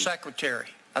operations... secretary.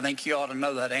 I think you ought to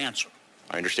know that answer.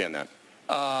 I understand that.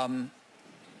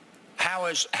 How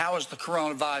is the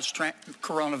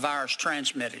coronavirus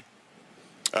transmitted?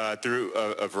 Through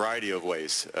a variety of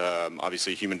ways.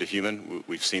 Obviously, human to human,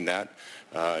 we've seen that.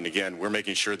 And again, we're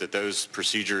making sure that those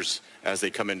procedures, as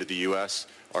they come into the U.S.,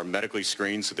 are medically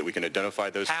screened so that we can identify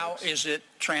those How folks. is it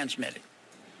transmitted?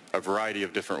 A variety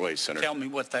of different ways, Senator. Tell me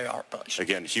what they are, please.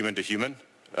 Again, human to human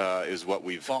is what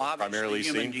we've primarily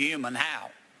human seen. to human, how?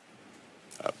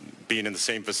 Being in the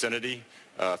same vicinity,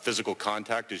 physical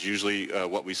contact is usually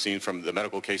what we've seen from the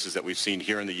medical cases that we've seen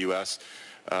here in the U.S.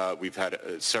 We've had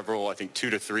several, I think 2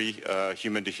 to 3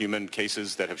 human-to-human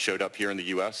cases that have showed up here in the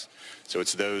U.S. So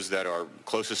it's those that are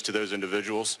closest to those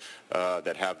individuals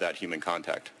that have that human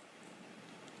contact.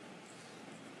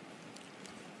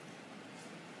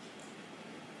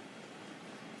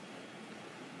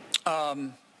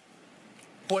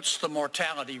 What's the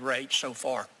mortality rate so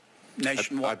far,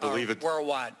 nationwide? I believe it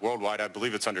worldwide. Worldwide, I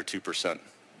believe it's under 2%.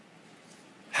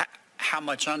 How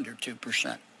much under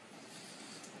 2%?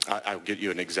 I'll get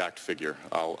you an exact figure.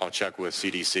 I'll check with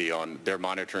CDC on their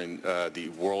monitoring the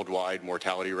worldwide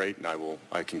mortality rate, and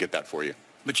I can get that for you.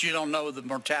 But you don't know the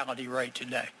mortality rate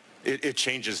today. It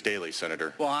changes daily,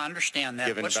 Senator. Well, I understand that.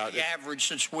 Given What's about the average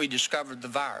since we discovered the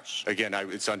virus? Again,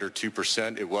 it's under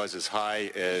 2%. It was as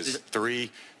high as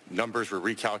 3. Numbers were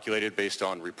recalculated based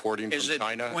on reporting Is from it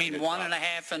China. between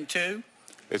 1.5 and 2?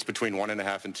 It's between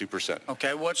 1.5 and 2%.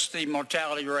 Okay, what's the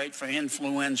mortality rate for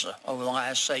influenza over the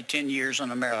last, say, 10 years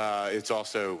in America? It's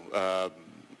also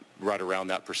right around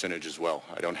that percentage as well.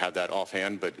 I don't have that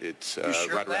offhand, but it's sure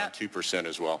right of around that? 2%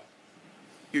 as well.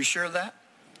 You sure of that?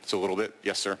 It's a little bit,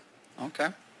 yes, sir. Okay.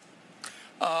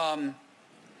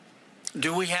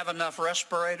 Do we have enough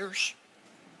respirators?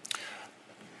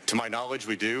 To my knowledge,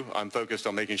 we do. I'm focused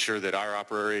on making sure that our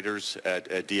operators at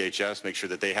DHS make sure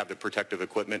that they have the protective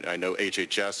equipment. I know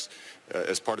HHS,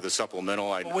 as part of the supplemental,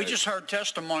 Well, we just heard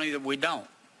testimony that we don't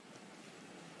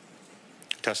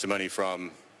testimony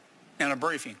from, in a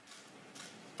briefing.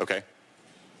 okay,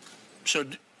 So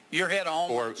you're head of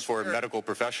Homeland for Security. medical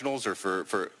professionals or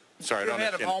for sorry, I You're don't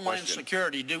head of understand the Homeland question.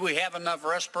 Security. Do we have enough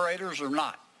respirators or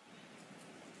not?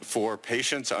 For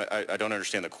patients, I don't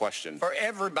understand the question. For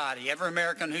everybody, every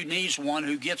American who needs one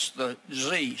who gets the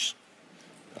disease.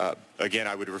 Again,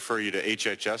 I would refer you to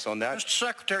HHS on that. Mr.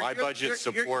 Secretary, My budget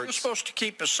supports. you're supposed to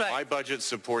keep us safe. My budget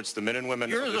supports the men and women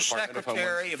You're of the the Department of Homeland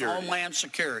Secretary of Security. Homeland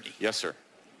Security. Yes, sir.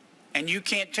 And you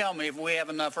can't tell me if we have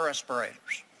enough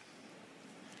respirators.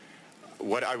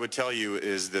 What I would tell you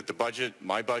is that the budget,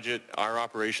 my budget, our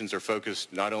operations are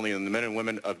focused not only on the men and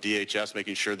women of DHS,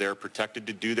 making sure they're protected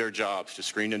to do their jobs, to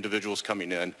screen individuals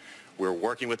coming in. We're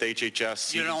working with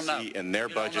HHS, You don't know. CDC, and their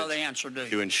You don't know budget the answer, do you?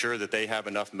 to ensure that they have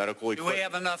enough medical Do equipment. we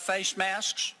have enough face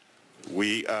masks?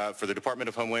 We, for the Department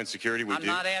of Homeland Security, we I'm do.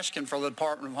 not asking for the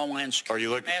Department of Homeland Security. Are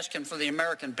you looking I'm asking for the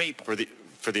American people.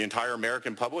 for the entire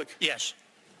American public? Yes.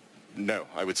 No,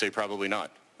 I would say probably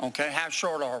not. Okay. How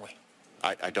short are we?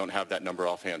 I don't have that number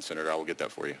offhand, Senator. I will get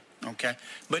that for you. Okay.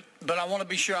 But I want to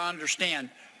be sure I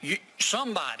understand.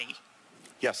 Somebody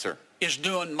Yes, sir. is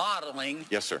doing modeling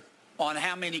Yes, sir. on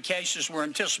how many cases we're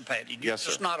anticipating. You're Yes,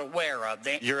 just sir. not aware of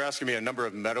that. You're asking me a number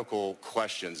of medical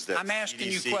questions that I'm asking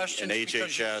CDC you questions and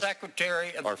because you're HHS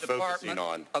Secretary of are the focusing Department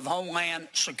on. of Homeland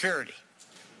Security,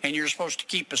 and you're supposed to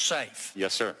keep us safe.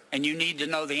 Yes, sir. And you need to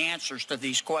know the answers to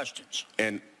these questions.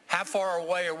 And How far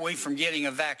away are we from getting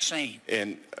a vaccine?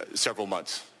 in several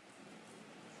months.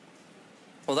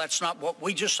 Well, that's not what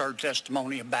we just heard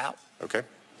testimony about. Okay.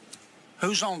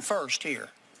 Who's on first here?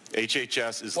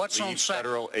 HHS is What's the on lead second?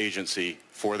 federal agency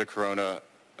for the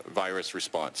coronavirus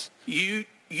response.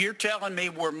 You're telling me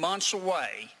we're months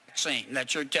away.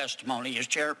 That's your testimony as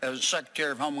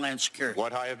Secretary of Homeland Security.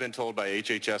 What I have been told by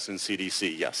HHS and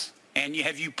CDC, yes. And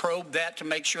have you probed that to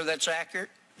make sure that's accurate?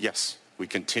 Yes. We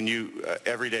continue,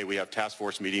 every day we have task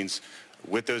force meetings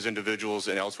with those individuals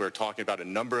and elsewhere talking about a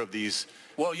number of these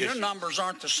Well, your issues, numbers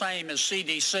aren't the same as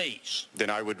CDC's. then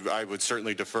I would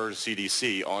certainly defer to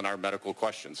CDC on our medical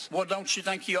questions. Well, don't you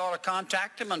think you ought to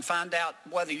contact them and find out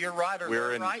whether you're right or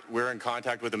they're right? We're in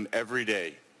contact with them every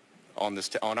day on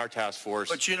our task force.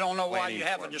 But you don't know why you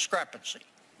have a planning discrepancy.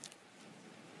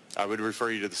 I would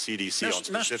refer you to the CDC on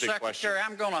specific Mr. questions. Secretary,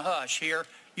 I'm going to hush here.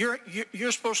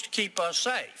 You're supposed to keep us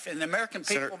safe, and the American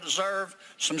people deserve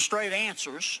some straight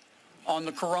answers on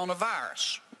the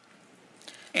coronavirus.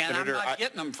 And Senator, I'm not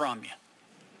getting them from you.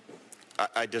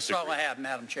 I disagree. That's all I have,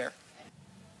 Madam Chair.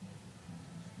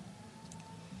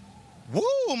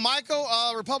 Woo, Michael,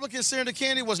 Republican Senator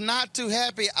Kennedy was not too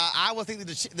happy. I would think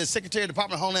that the Secretary of the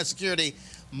Department of Homeland Security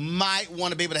might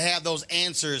want to be able to have those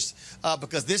answers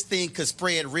because this thing could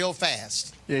spread real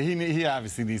fast. Yeah, he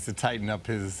obviously needs to tighten up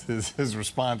his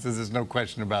responses. There's no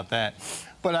question about that.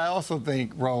 But I also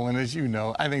think, Roland, as you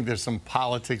know, I think there's some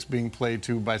politics being played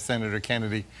too by Senator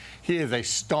Kennedy. He is a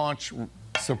staunch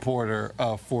supporter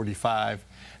of 45.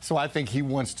 So I think he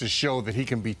wants to show that he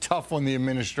can be tough on the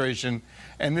administration.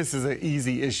 And this is an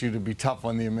easy issue to be tough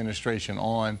on the administration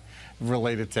on,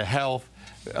 related to health.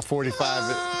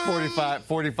 45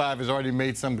 has already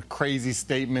made some crazy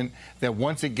statement that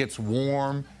once it gets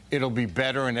warm, it'll be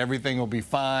better and everything will be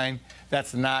fine.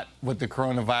 That's not what the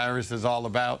coronavirus is all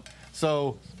about.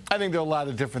 So I think there are a lot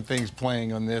of different things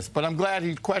playing on this. But I'm glad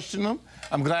he questioned them.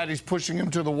 I'm glad he's pushing him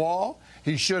to the wall.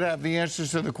 He should have the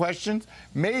answers to the questions.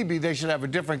 Maybe they should have a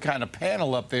different kind of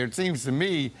panel up there. It seems to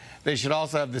me they should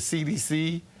also have the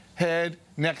CDC head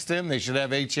next to him. They should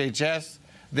have HHS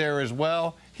there as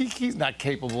well. He's not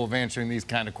capable of answering these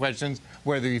kind of questions,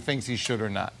 whether he thinks he should or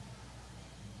not.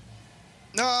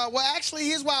 Well, actually,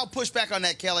 here's why I'll push back on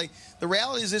that, Kelly. The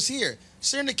reality is this here.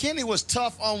 Senator Kennedy was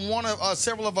tough on one of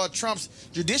several of Trump's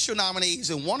judicial nominees,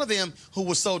 and one of them, who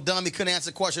was so dumb he couldn't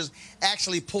answer questions,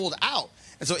 actually pulled out.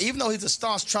 And so even though he's a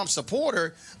staunch Trump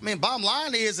supporter, I mean, bottom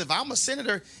line is, if I'm a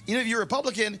senator, even if you're a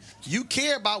Republican, you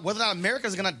care about whether or not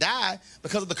Americans are going to die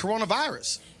because of the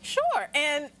coronavirus. Sure,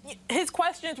 and his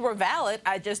questions were valid.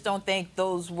 I just don't think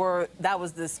that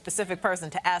was the specific person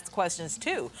to ask questions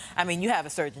to. I mean, you have a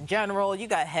Surgeon General, you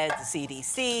got heads of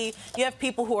CDC, you have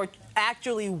people who are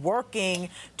actually working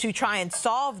to try and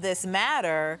solve this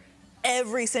matter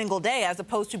every single day, as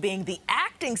opposed to being the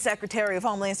acting Secretary of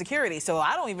Homeland Security. So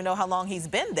I don't even know how long he's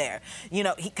been there, you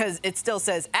know, because it still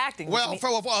says acting. Well,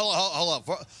 hold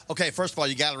up. Okay, first of all,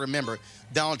 you got to remember,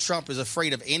 Donald Trump is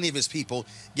afraid of any of his people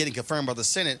getting confirmed by the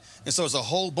Senate, and so there's a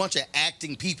whole bunch of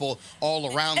acting people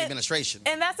all around the administration.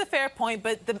 And that's a fair point,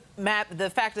 but the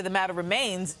fact of the matter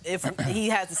remains, if he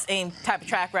has the same type of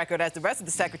track record as the rest of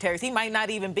the secretaries, he might not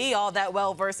even be all that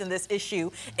well versed in this issue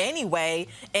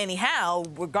anyhow,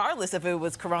 regardless if it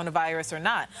was coronavirus or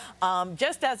not.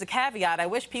 Just as a caveat, I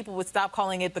wish people would stop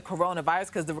calling it the coronavirus,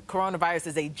 because the coronavirus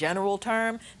is a general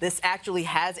term. This actually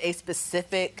has a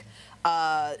specific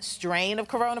strain of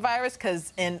coronavirus,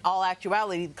 because in all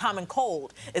actuality, common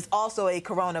cold is also a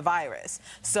coronavirus.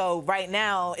 So right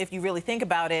now, if you really think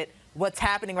about it, what's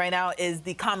happening right now is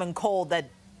the common cold that,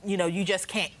 you know, you just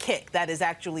can't kick. That is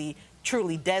actually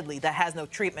truly deadly. That has no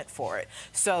treatment for it.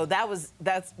 So that's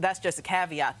just a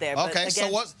caveat there. Okay. But again,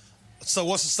 so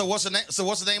what's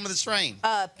the name of the strain?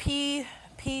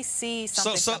 PC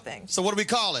something. So what do we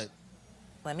call it?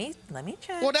 Let me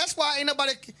check. Well, that's why ain't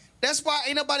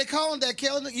nobody calling that,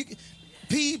 Kelly.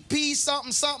 PP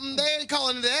something. They ain't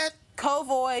calling it that.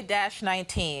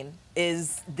 Covoy-19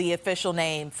 is the official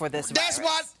name for this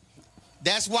virus.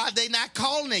 That's why they not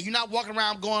calling it. You're not walking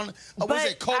around going, what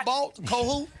is it, Cobalt?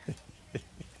 Cohu?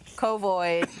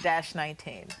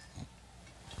 Covoy-19.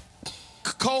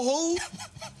 Cohu?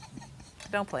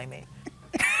 Don't play me.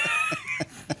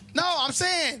 No, I'm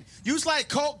saying use like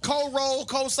co-roll,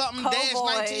 something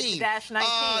 -19.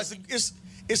 -19.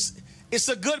 It's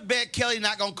a good bet Kelly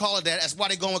not gonna call it that. That's why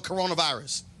they're going with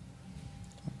coronavirus.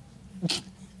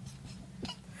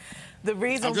 The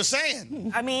reason I'm just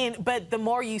saying. I mean, but the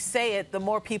more you say it, the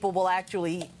more people will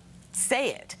actually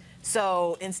say it.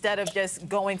 So instead of just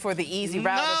going for the easy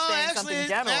route of saying something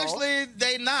general. Actually,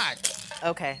 they not.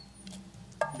 Okay.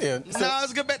 Yeah. No,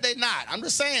 it's a good bet they not. I'm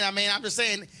just saying,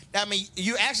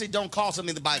 you actually don't call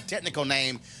something by a technical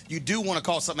name. You do want to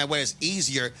call something where it's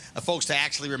easier for folks to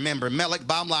actually remember. Melik,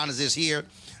 bottom line is this here.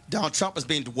 Donald Trump has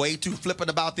been way too flippant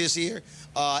about this here.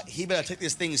 He better take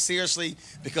this thing seriously,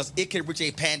 because it could reach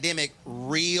a pandemic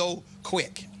real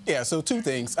quick. Yeah, so two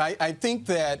things. I think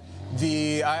that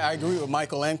I agree with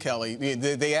Michael and Kelly.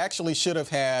 They actually should have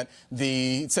had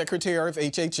the Secretary of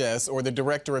HHS or the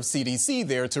Director of CDC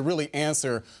there to really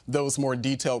answer those more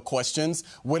detailed questions.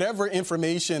 Whatever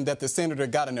information that the senator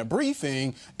got in a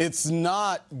briefing, it's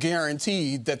not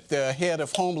guaranteed that the head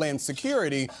of Homeland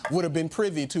Security would have been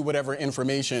privy to whatever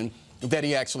information that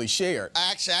he actually shared.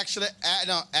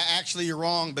 Actually, you're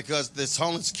wrong, because this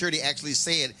Homeland Security actually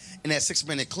said in that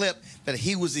 6-minute clip that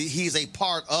he's a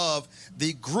part of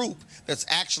the group that's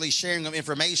actually sharing of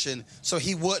information, so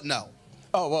he would know.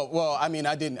 Oh, well, I mean,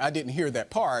 I didn't hear that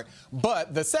part,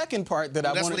 but the second part that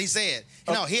That's what he said.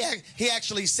 No, he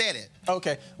actually said it.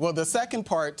 Okay. Well, the second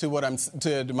part to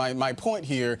my point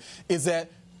here is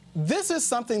that this is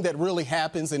something that really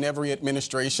happens in every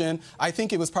administration. I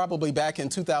think it was probably back in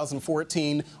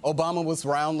 2014, Obama was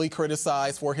roundly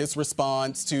criticized for his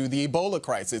response to the Ebola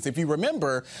crisis. If you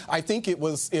remember, I think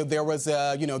there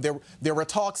were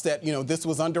talks that, this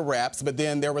was under wraps, but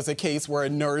then there was a case where a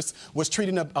nurse was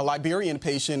treating a Liberian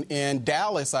patient in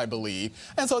Dallas, I believe.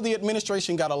 And so the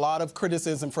administration got a lot of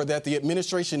criticism for that. The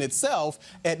administration itself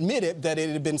admitted that it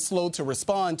had been slow to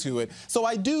respond to it. So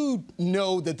I do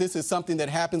know that this is something that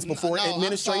happens before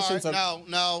administrations are... No.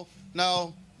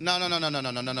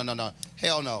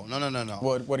 Hell no. No.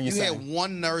 What are you saying? You had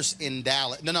one nurse in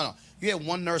Dallas. No. You had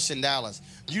one nurse in Dallas.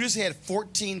 You just had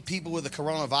 14 people with the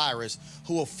coronavirus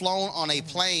who were flown on a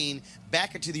plane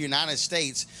back into the United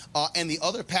States, and the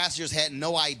other passengers had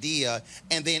no idea.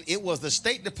 And then it was the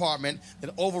State Department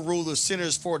that overruled the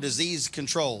Centers for Disease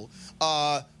Control.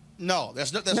 No,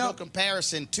 there's no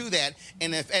comparison to that.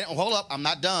 And hold up, I'm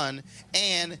not done.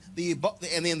 And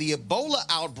then the Ebola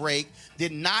outbreak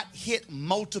did not hit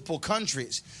multiple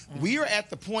countries. We are at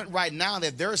the point right now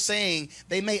that they're saying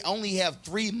they may only have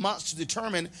 3 months to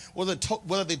determine whether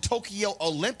the Tokyo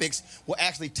Olympics will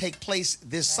actually take place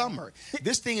this summer.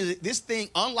 This thing,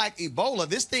 unlike Ebola,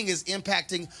 this thing is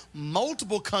impacting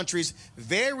multiple countries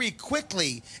very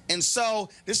quickly. And so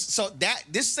this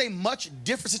is a much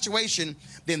different situation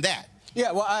than that.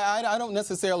 Yeah, well, I don't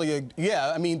necessarily.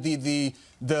 Yeah, I mean the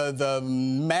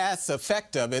mass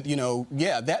effect of it,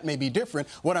 that may be different.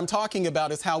 What I'm talking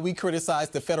about is how we criticize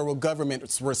the federal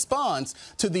government's response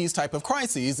to these type of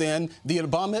crises. And the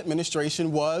Obama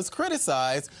administration was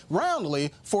criticized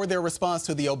roundly for their response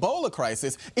to the Ebola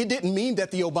crisis. It didn't mean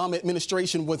that the Obama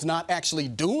administration was not actually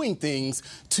doing things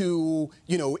to,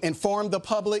 inform the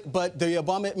public, but the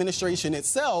Obama administration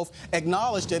itself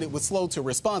acknowledged that it was slow to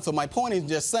respond. So my point is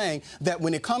just saying that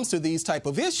when it comes to these type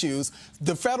of issues,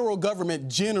 the federal government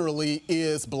generally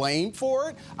is blamed for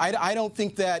it. I don't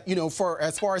think that,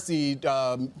 as far as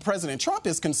the President Trump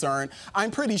is concerned,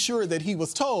 I'm pretty sure that he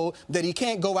was told that he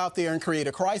can't go out there and create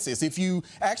a crisis. If you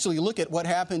actually look at what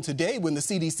happened today when the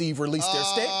CDC released their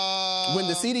statement, when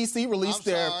the CDC released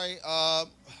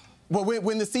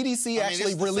when the CDC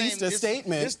actually released a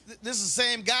statement. This is the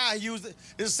same guy who used a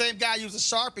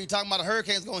Sharpie talking about a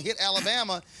hurricane's going to hit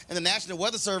Alabama, and the National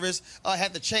Weather Service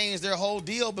had to change their whole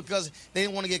deal because they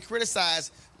didn't want to get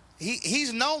criticized.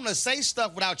 He's known to say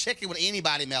stuff without checking with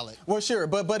anybody, Mellick. Well, sure,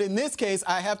 but in this case,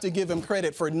 I have to give him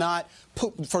credit for not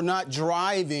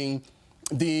driving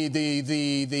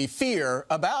the fear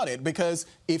about it, because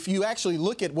if you actually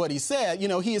look at what he said,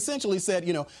 he essentially said,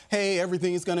 hey,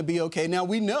 everything is going to be okay. Now,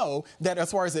 we know that as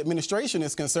far as the administration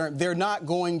is concerned, they're not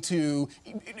going to,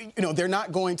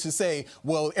 say,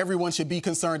 well, everyone should be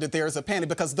concerned that there is a panic,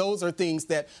 because those are things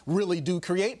that really do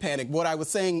create panic. What I was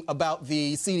saying about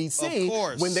the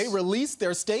CDC, when they released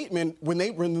their statement, when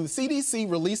the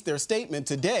CDC released their statement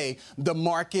today, the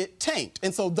market tanked.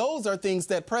 And so those are things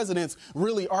that presidents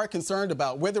really are concerned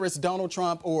about, whether it's Donald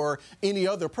Trump or any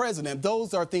other president.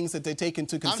 Those are things that they take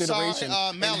into consideration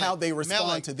and how they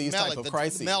respond to these type of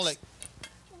crises. Mellick,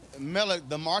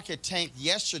 the market tanked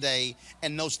yesterday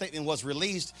and no statement was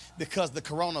released because the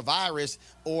coronavirus,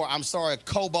 or I'm sorry,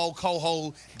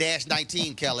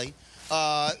 Coho-19, Kelly.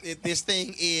 This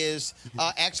thing is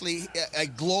actually a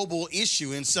global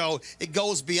issue, and so it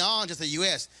goes beyond just the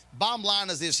U.S. Bottom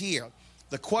line is this here.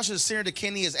 The questions Senator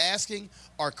Kennedy is asking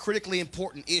are critically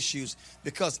important issues,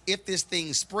 because if this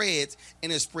thing spreads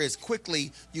and it spreads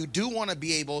quickly, you do want to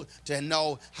be able to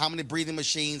know how many breathing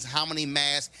machines, how many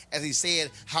masks. As he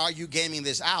said, how are you gaming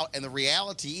this out? And the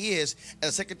reality is,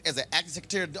 as an acting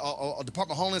Secretary of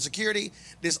Department of Homeland Security,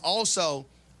 this also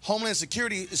Homeland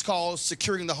Security is called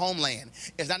securing the homeland.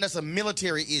 It's not just a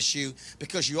military issue,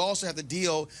 because you also have to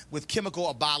deal with chemical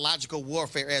or biological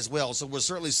warfare as well. So we'll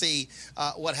certainly see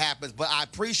what happens. But I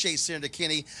appreciate Senator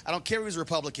Kennedy, I don't care if he's a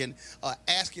Republican,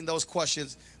 asking those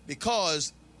questions,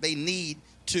 because they need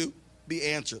to be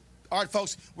answered. All right,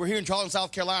 folks, we're here in Charleston,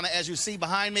 South Carolina. As you see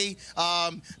behind me,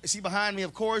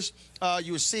 of course,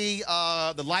 you see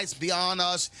the lights beyond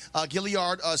us,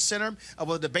 Gilliard Center,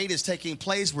 where the debate is taking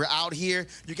place. We're out here.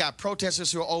 You got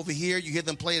protesters who are over here. You hear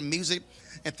them playing music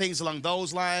and things along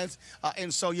those lines.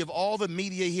 And so you have all the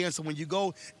media here. And so when you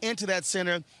go into that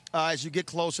center, as you get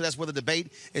closer, that's where the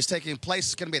debate is taking place.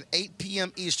 It's going to be at 8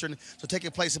 p.m. Eastern, so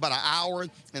taking place about an hour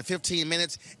and 15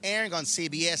 minutes, airing on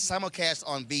CBS, simulcast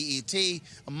on BET.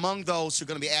 Among those who are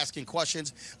going to be asking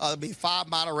questions, there'll be 5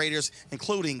 moderators,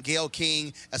 including Gayle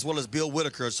King, as well as Bill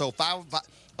Whitaker. So 5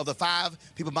 of the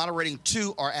 5 people moderating,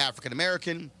 2 are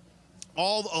African-American. The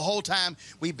whole time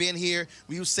we've been here,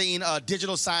 we've seen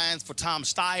digital signs for Tom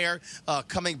Steyer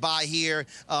coming by here,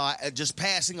 just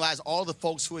passing by all the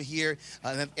folks who are here,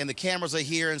 and the cameras are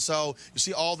here, and so you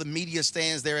see all the media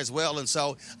stands there as well, and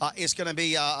so it's going to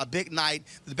be a big night.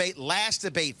 The last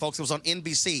debate, folks, it was on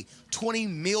NBC. 20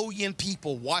 million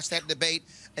people watched that debate,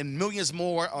 and millions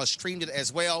more streamed it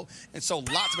as well, and so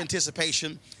lots of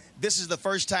anticipation. This is the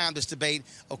first time this debate,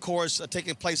 of course,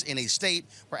 taking place in a state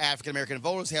where African-American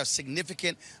voters have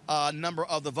significant number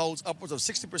of the votes. Upwards of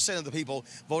 60% of the people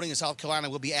voting in South Carolina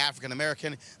will be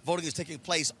African-American. Voting is taking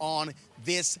place on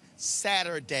this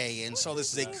Saturday. And so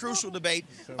this is a crucial debate.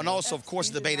 And also, of course,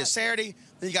 the debate is Saturday.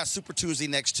 Then you got Super Tuesday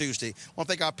next Tuesday. I want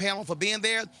to thank our panel for being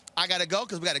there. I got to go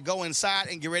because we got to go inside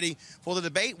and get ready for the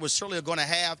debate. We're certainly going to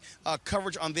have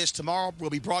coverage on this tomorrow. We'll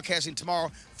be broadcasting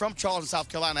tomorrow from Charleston, South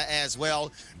Carolina as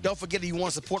well. Don't forget, if you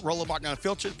want to support Roland Martin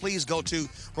Unfiltered, please go to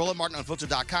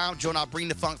RolandMartinUnfiltered.com. Join our Bring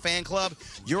the Funk fan club.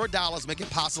 Your dollars make it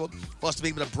possible for us to be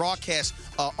able to broadcast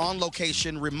on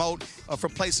location, remote,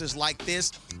 from places like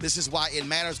this. This is why it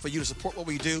matters for you to support what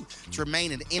we do, to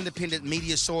remain an independent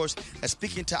media source that's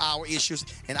speaking to our issues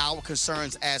and our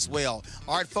concerns as well.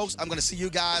 All right, folks, I'm going to see you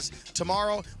guys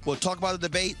tomorrow. We'll talk about the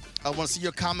debate. I want to see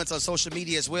your comments on social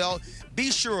media as well.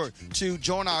 Be sure to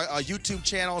join our YouTube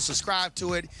channel, subscribe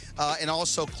to it, and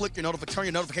also click turn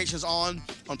your notifications on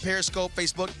Periscope,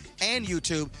 Facebook, and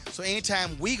YouTube. So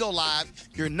anytime we go live,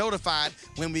 you're notified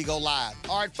when we go live.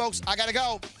 All right, folks, I got to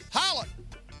go. Holla!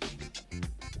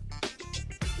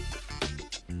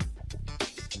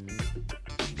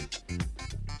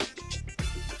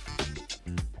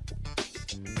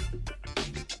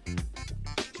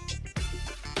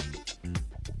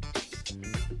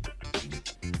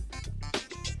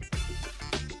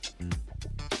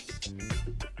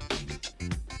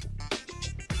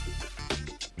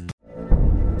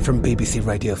 From BBC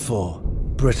Radio 4,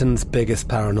 Britain's biggest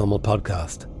paranormal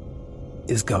podcast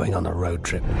is going on a road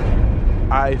trip.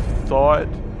 I thought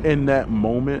in that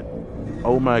moment,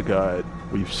 oh my God,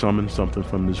 we've summoned something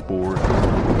from this board.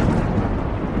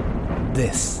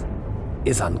 This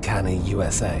is Uncanny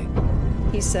USA.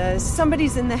 He says,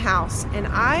 somebody's in the house, and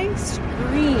I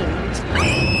screamed.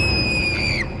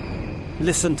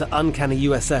 Listen to Uncanny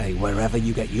USA wherever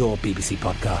you get your BBC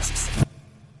podcasts,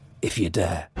 if you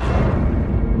dare.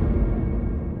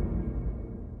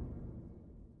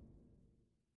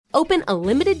 Open a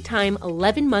limited-time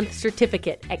 11-month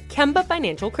certificate at Kemba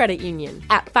Financial Credit Union.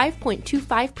 At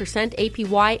 5.25%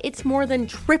 APY, it's more than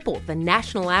triple the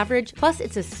national average, plus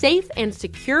it's a safe and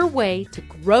secure way to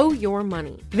grow your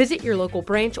money. Visit your local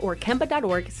branch or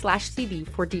kemba.org/CD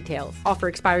for details. Offer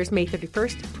expires May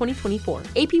 31st, 2024.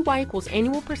 APY equals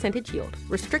annual percentage yield.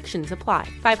 Restrictions apply.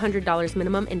 $500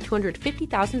 minimum and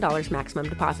 $250,000 maximum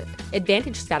deposit.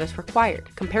 Advantage status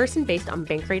required. Comparison based on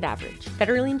bank rate average.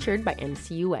 Federally insured by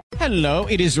NCUA. Hello,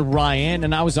 it is Ryan,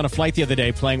 and I was on a flight the other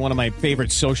day playing one of my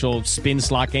favorite social spin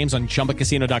slot games on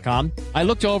ChumbaCasino.com. I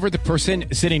looked over at the person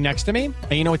sitting next to me,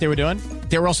 and you know what they were doing?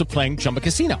 They were also playing Chumba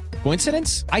Casino.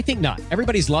 Coincidence? I think not.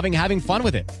 Everybody's loving having fun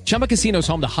with it. Chumba Casino is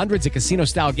home to hundreds of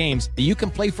casino-style games that you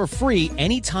can play for free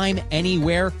anytime,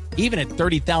 anywhere, even at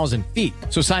 30,000 feet.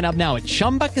 So sign up now at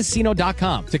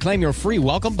ChumbaCasino.com to claim your free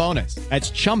welcome bonus.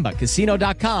 That's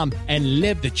ChumbaCasino.com and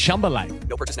live the Chumba life.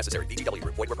 No purchase necessary. VGW.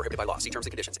 Void where prohibited by law. See terms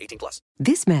and conditions. 18+.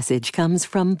 This message comes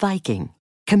from Viking,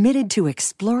 committed to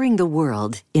exploring the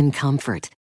world in comfort.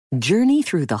 Journey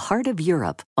through the heart of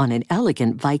Europe on an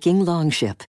elegant Viking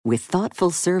longship with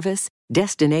thoughtful service,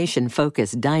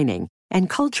 destination-focused dining, and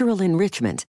cultural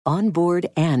enrichment on board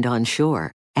and on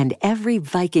shore. And every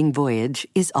Viking voyage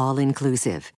is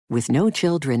all-inclusive, with no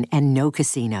children and no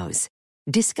casinos.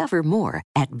 Discover more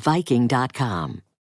at Viking.com.